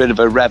a bit of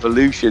a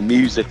revolution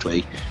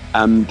musically.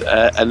 And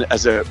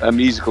as a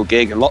musical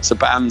gig, and lots of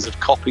bands have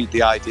copied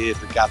the idea of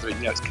the gathering.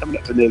 You know, it's coming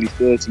up for nearly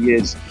 30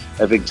 years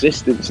of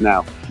existence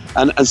now,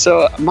 and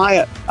so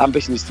my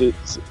ambition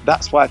is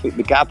that's why I think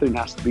the gathering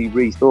has to be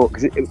rethought,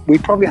 because we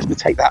probably have to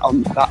take that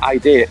on. That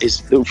idea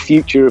is the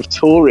future of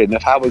touring,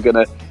 of how we're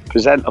going to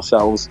present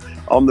ourselves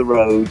on the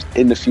road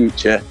in the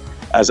future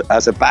as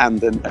a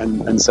band,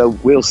 and so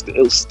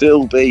it'll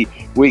still be,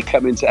 we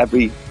come into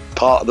every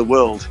part of the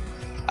world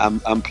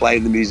and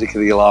playing the music of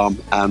the Alarm,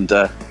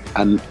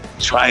 and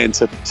trying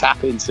to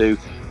tap into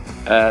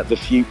the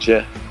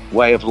future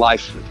way of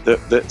life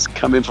that's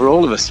coming for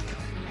all of us.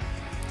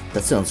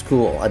 That sounds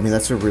cool. I mean,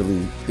 that's a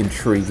really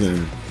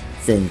intriguing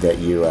thing that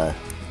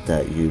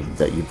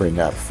you bring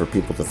up for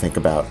people to think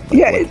about.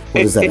 Like,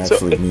 what does that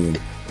actually mean?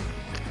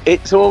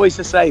 it's always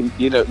the same.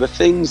 The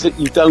things that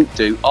you don't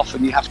do,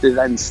 often you have to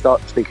then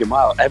start thinking,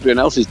 wow, everyone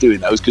else is doing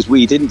those because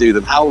we didn't do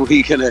them. How are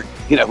we going to,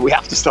 we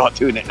have to start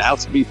doing it now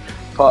to be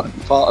part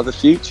of the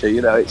future.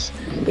 It's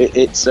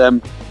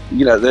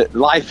the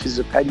life is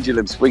a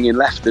pendulum swinging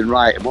left and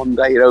right, and one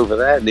day you're over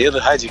there and the other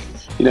day,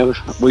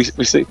 we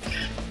see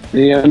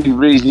the only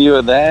reason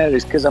you're there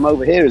is because I'm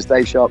over here, as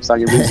Dave Sharp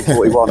sang in Reason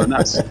 41, and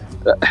that's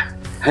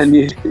and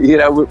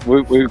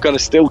we've got to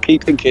still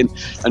keep thinking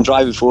and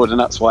driving forward, and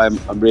that's why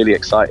I'm really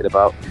excited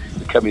about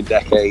the coming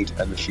decade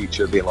and the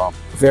future of the alarm.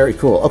 Very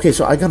cool. Okay,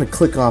 so I'm going to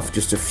click off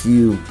just a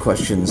few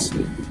questions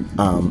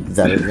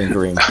that are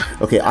lingering.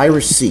 Okay,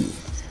 Irish Sea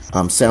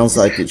sounds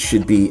like it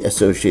should be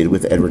associated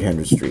with Edward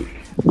Henry Street.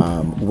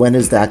 When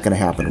is that going to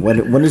happen?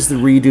 When is the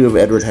redo of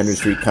Edward Henry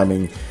Street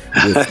coming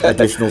with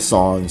additional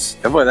songs?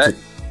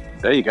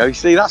 There you go. You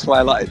see, that's why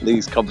I like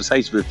these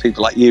conversations with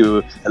people like you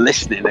who are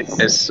listening,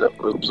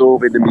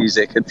 absorbing the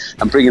music and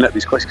bringing up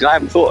these questions, because I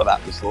haven't thought of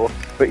that before.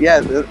 But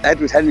yeah,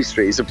 Edward Henry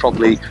Street is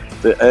probably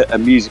a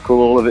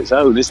musical all of its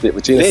own, isn't it?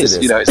 Which it is.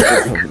 It's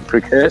a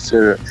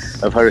precursor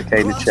of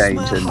Hurricane of Change,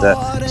 and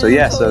so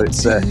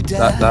it's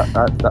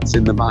that's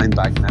in the mind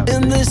bank now.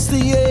 In this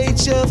the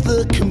age of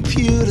the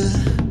computer,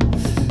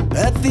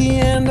 at the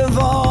end of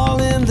all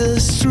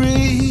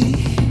industry,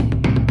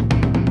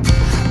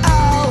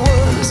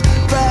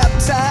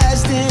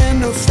 baptized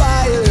in a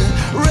fire,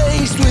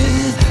 raised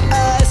with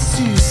eyes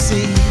to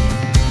see.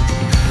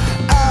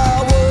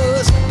 I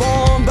was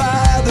born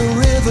by the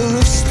river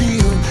of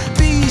steel,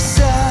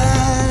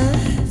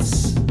 besides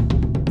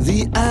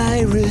the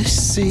Irish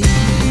Sea.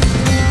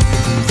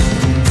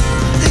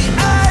 The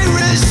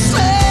Irish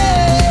Sea.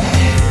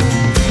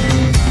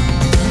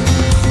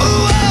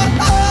 Ooh, oh,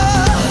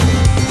 oh.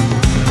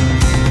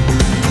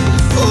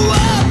 Ooh,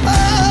 oh,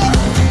 oh.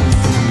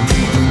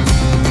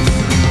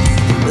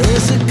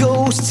 There's a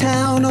ghost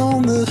town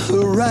on the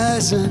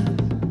horizon,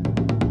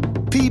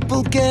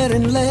 people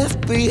getting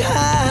left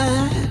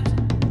behind.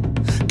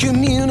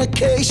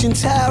 Communication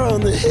tower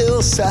on the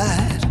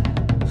hillside,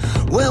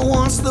 where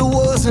once there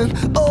was an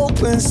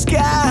open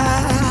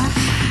sky.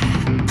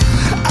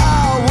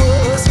 I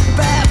was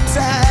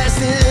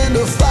baptized in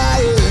the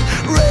fire,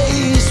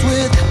 raised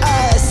with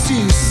eyes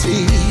to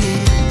see.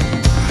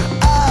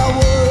 I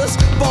was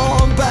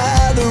born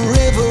by the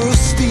river of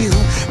steel,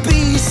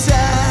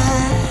 beside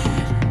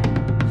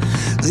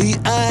the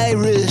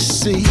Irish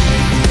Sea.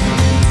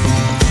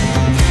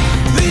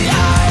 The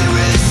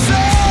Irish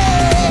Sea.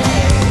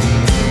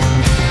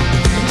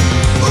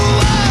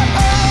 Ooh, oh,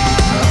 oh.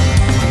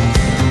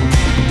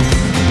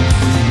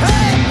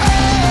 Hey,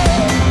 hey.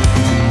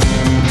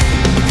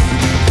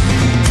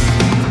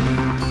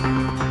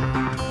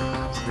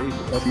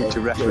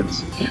 Future reference.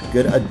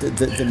 Good.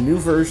 The new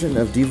version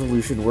of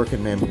Devolution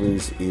Working Man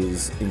Blues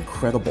is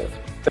incredible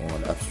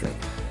on Upstream.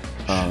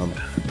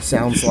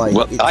 Sounds like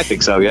I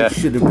think so, yeah. It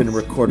should have been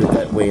recorded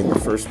that way in the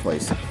first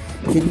place.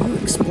 Can you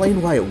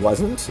explain why it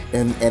wasn't,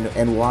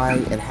 and why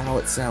and how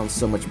it sounds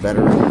so much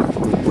better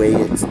the way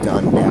it's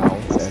done now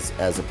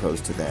as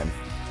opposed to then?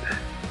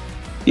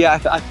 Yeah,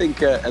 I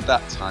think at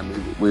that time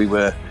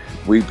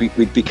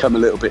we'd become a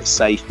little bit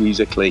safe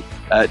musically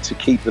to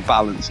keep the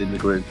balance in the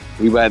group.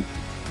 We were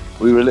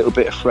a little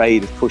bit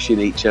afraid of pushing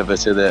each other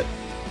to the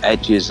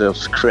edges of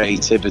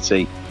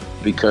creativity,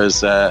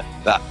 because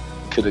that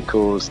could have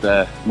caused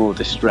more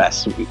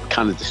distress,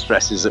 kind of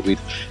distresses that we'd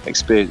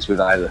experienced with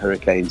either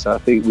hurricane. So I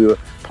think we were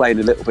playing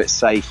a little bit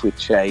safe with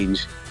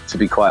change, to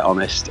be quite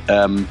honest,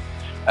 and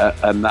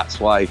that's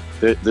why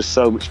there's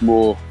so much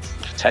more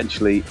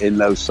potentially in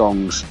those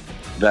songs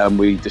than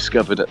we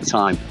discovered at the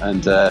time.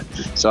 And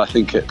so I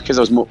think because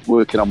I was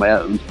working on my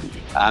own,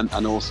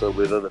 and also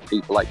with other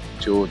people like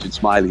George and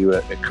Smiley, who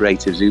are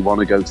creatives who want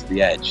to go to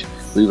the edge,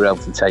 we were able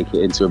to take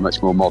it into a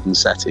much more modern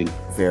setting.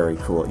 Very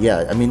cool.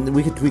 Yeah, I mean,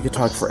 we could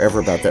talk forever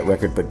about that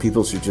record, but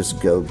people should just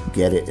go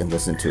get it and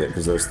listen to it,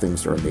 because those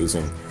things are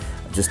amazing.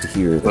 Just to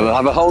hear. Well, I'll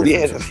have a whole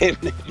year of him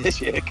this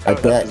year. I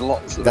bet.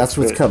 That's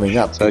what's coming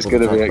up. So it's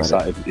going to be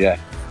exciting. Yeah,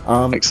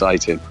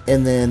 exciting.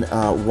 And then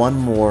one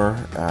more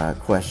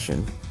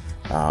question.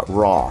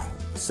 Raw.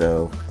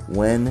 So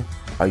when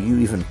are you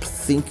even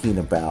thinking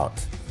about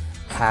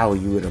how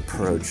you would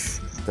approach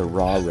the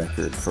Raw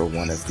record for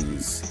one of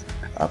these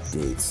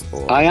updates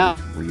or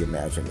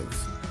reimaginings?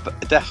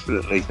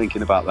 Definitely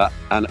thinking about that,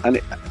 and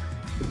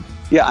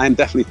I am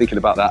definitely thinking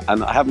about that,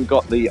 and I haven't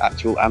got the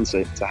actual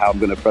answer to how I'm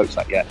going to approach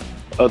that yet,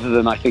 other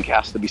than I think it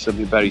has to be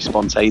something very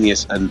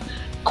spontaneous and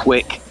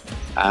quick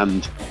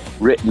and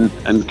written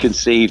and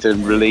conceived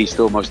and released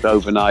almost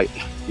overnight,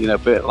 a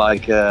bit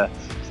like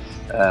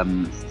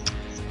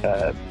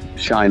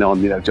Shine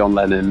On, John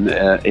Lennon,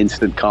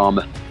 Instant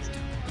Karma.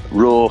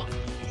 Raw,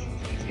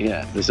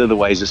 yeah, there's other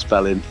ways of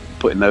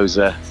putting those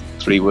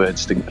three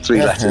letters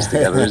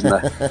together, isn't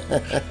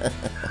there?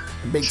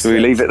 Should we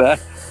leave it there?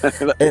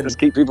 Let's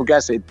keep people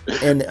guessing.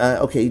 And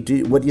okay,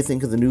 what do you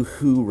think of the new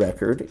Who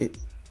record?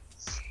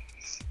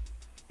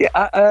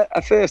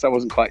 At first I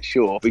wasn't quite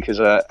sure, because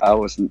I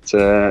wasn't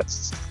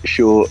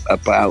sure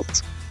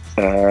about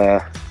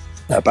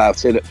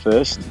about it at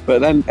first, but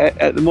then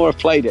the more I've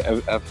played it,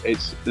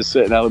 there's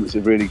certain elements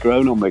have really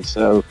grown on me.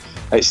 So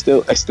it's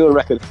still a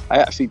record. I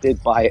actually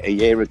did buy it a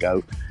year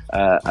ago,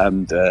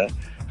 and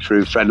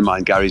through a friend of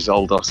mine, Gary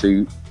Zoldos,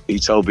 who he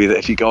told me that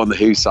if you go on the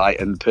Who site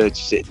and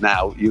purchase it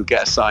now, you'll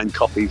get a signed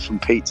copy from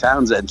Pete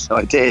Townsend. So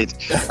I did,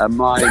 and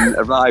mine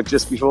arrived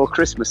just before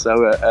Christmas.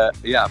 So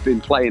yeah, I've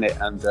been playing it,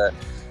 and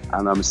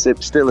I'm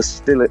still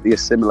at the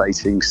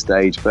assimilating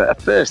stage. But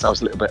at first I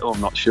was a little bit, I'm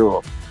not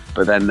sure.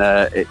 But then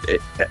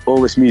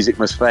all this music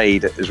must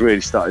fade has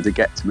really started to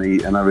get to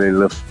me, and I really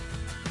love.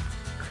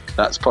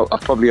 I've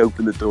probably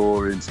opened the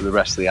door into the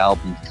rest of the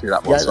album through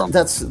that one song.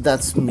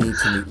 That's me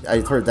to me.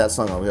 I heard that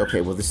song. I'm like,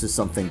 okay, well, this is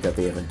something that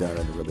they haven't done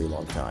in a really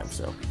long time.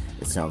 So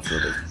it sounds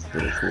really,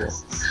 really cool.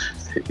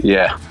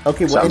 Yeah.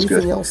 Okay. Well, anything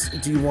good. Else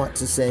do you want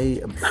to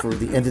say for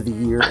the end of the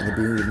year and the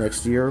beginning of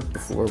next year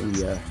before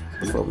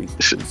we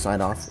sign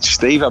off?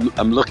 Steve,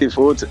 I'm looking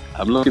forward to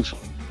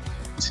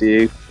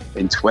you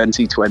in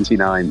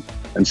 2029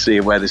 and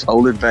seeing where this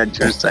whole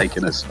adventure has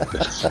taken us.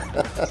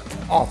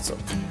 Awesome.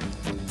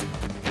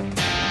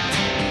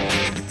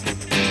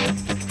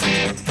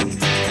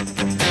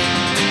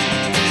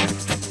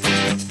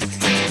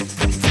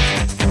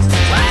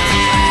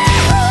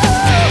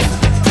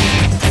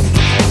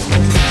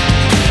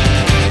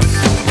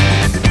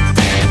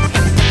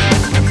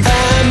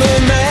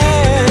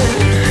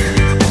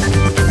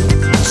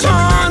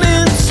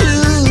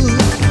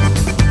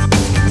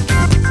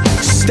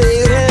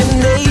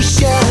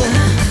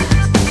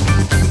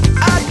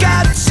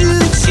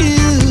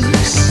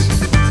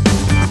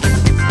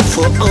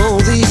 For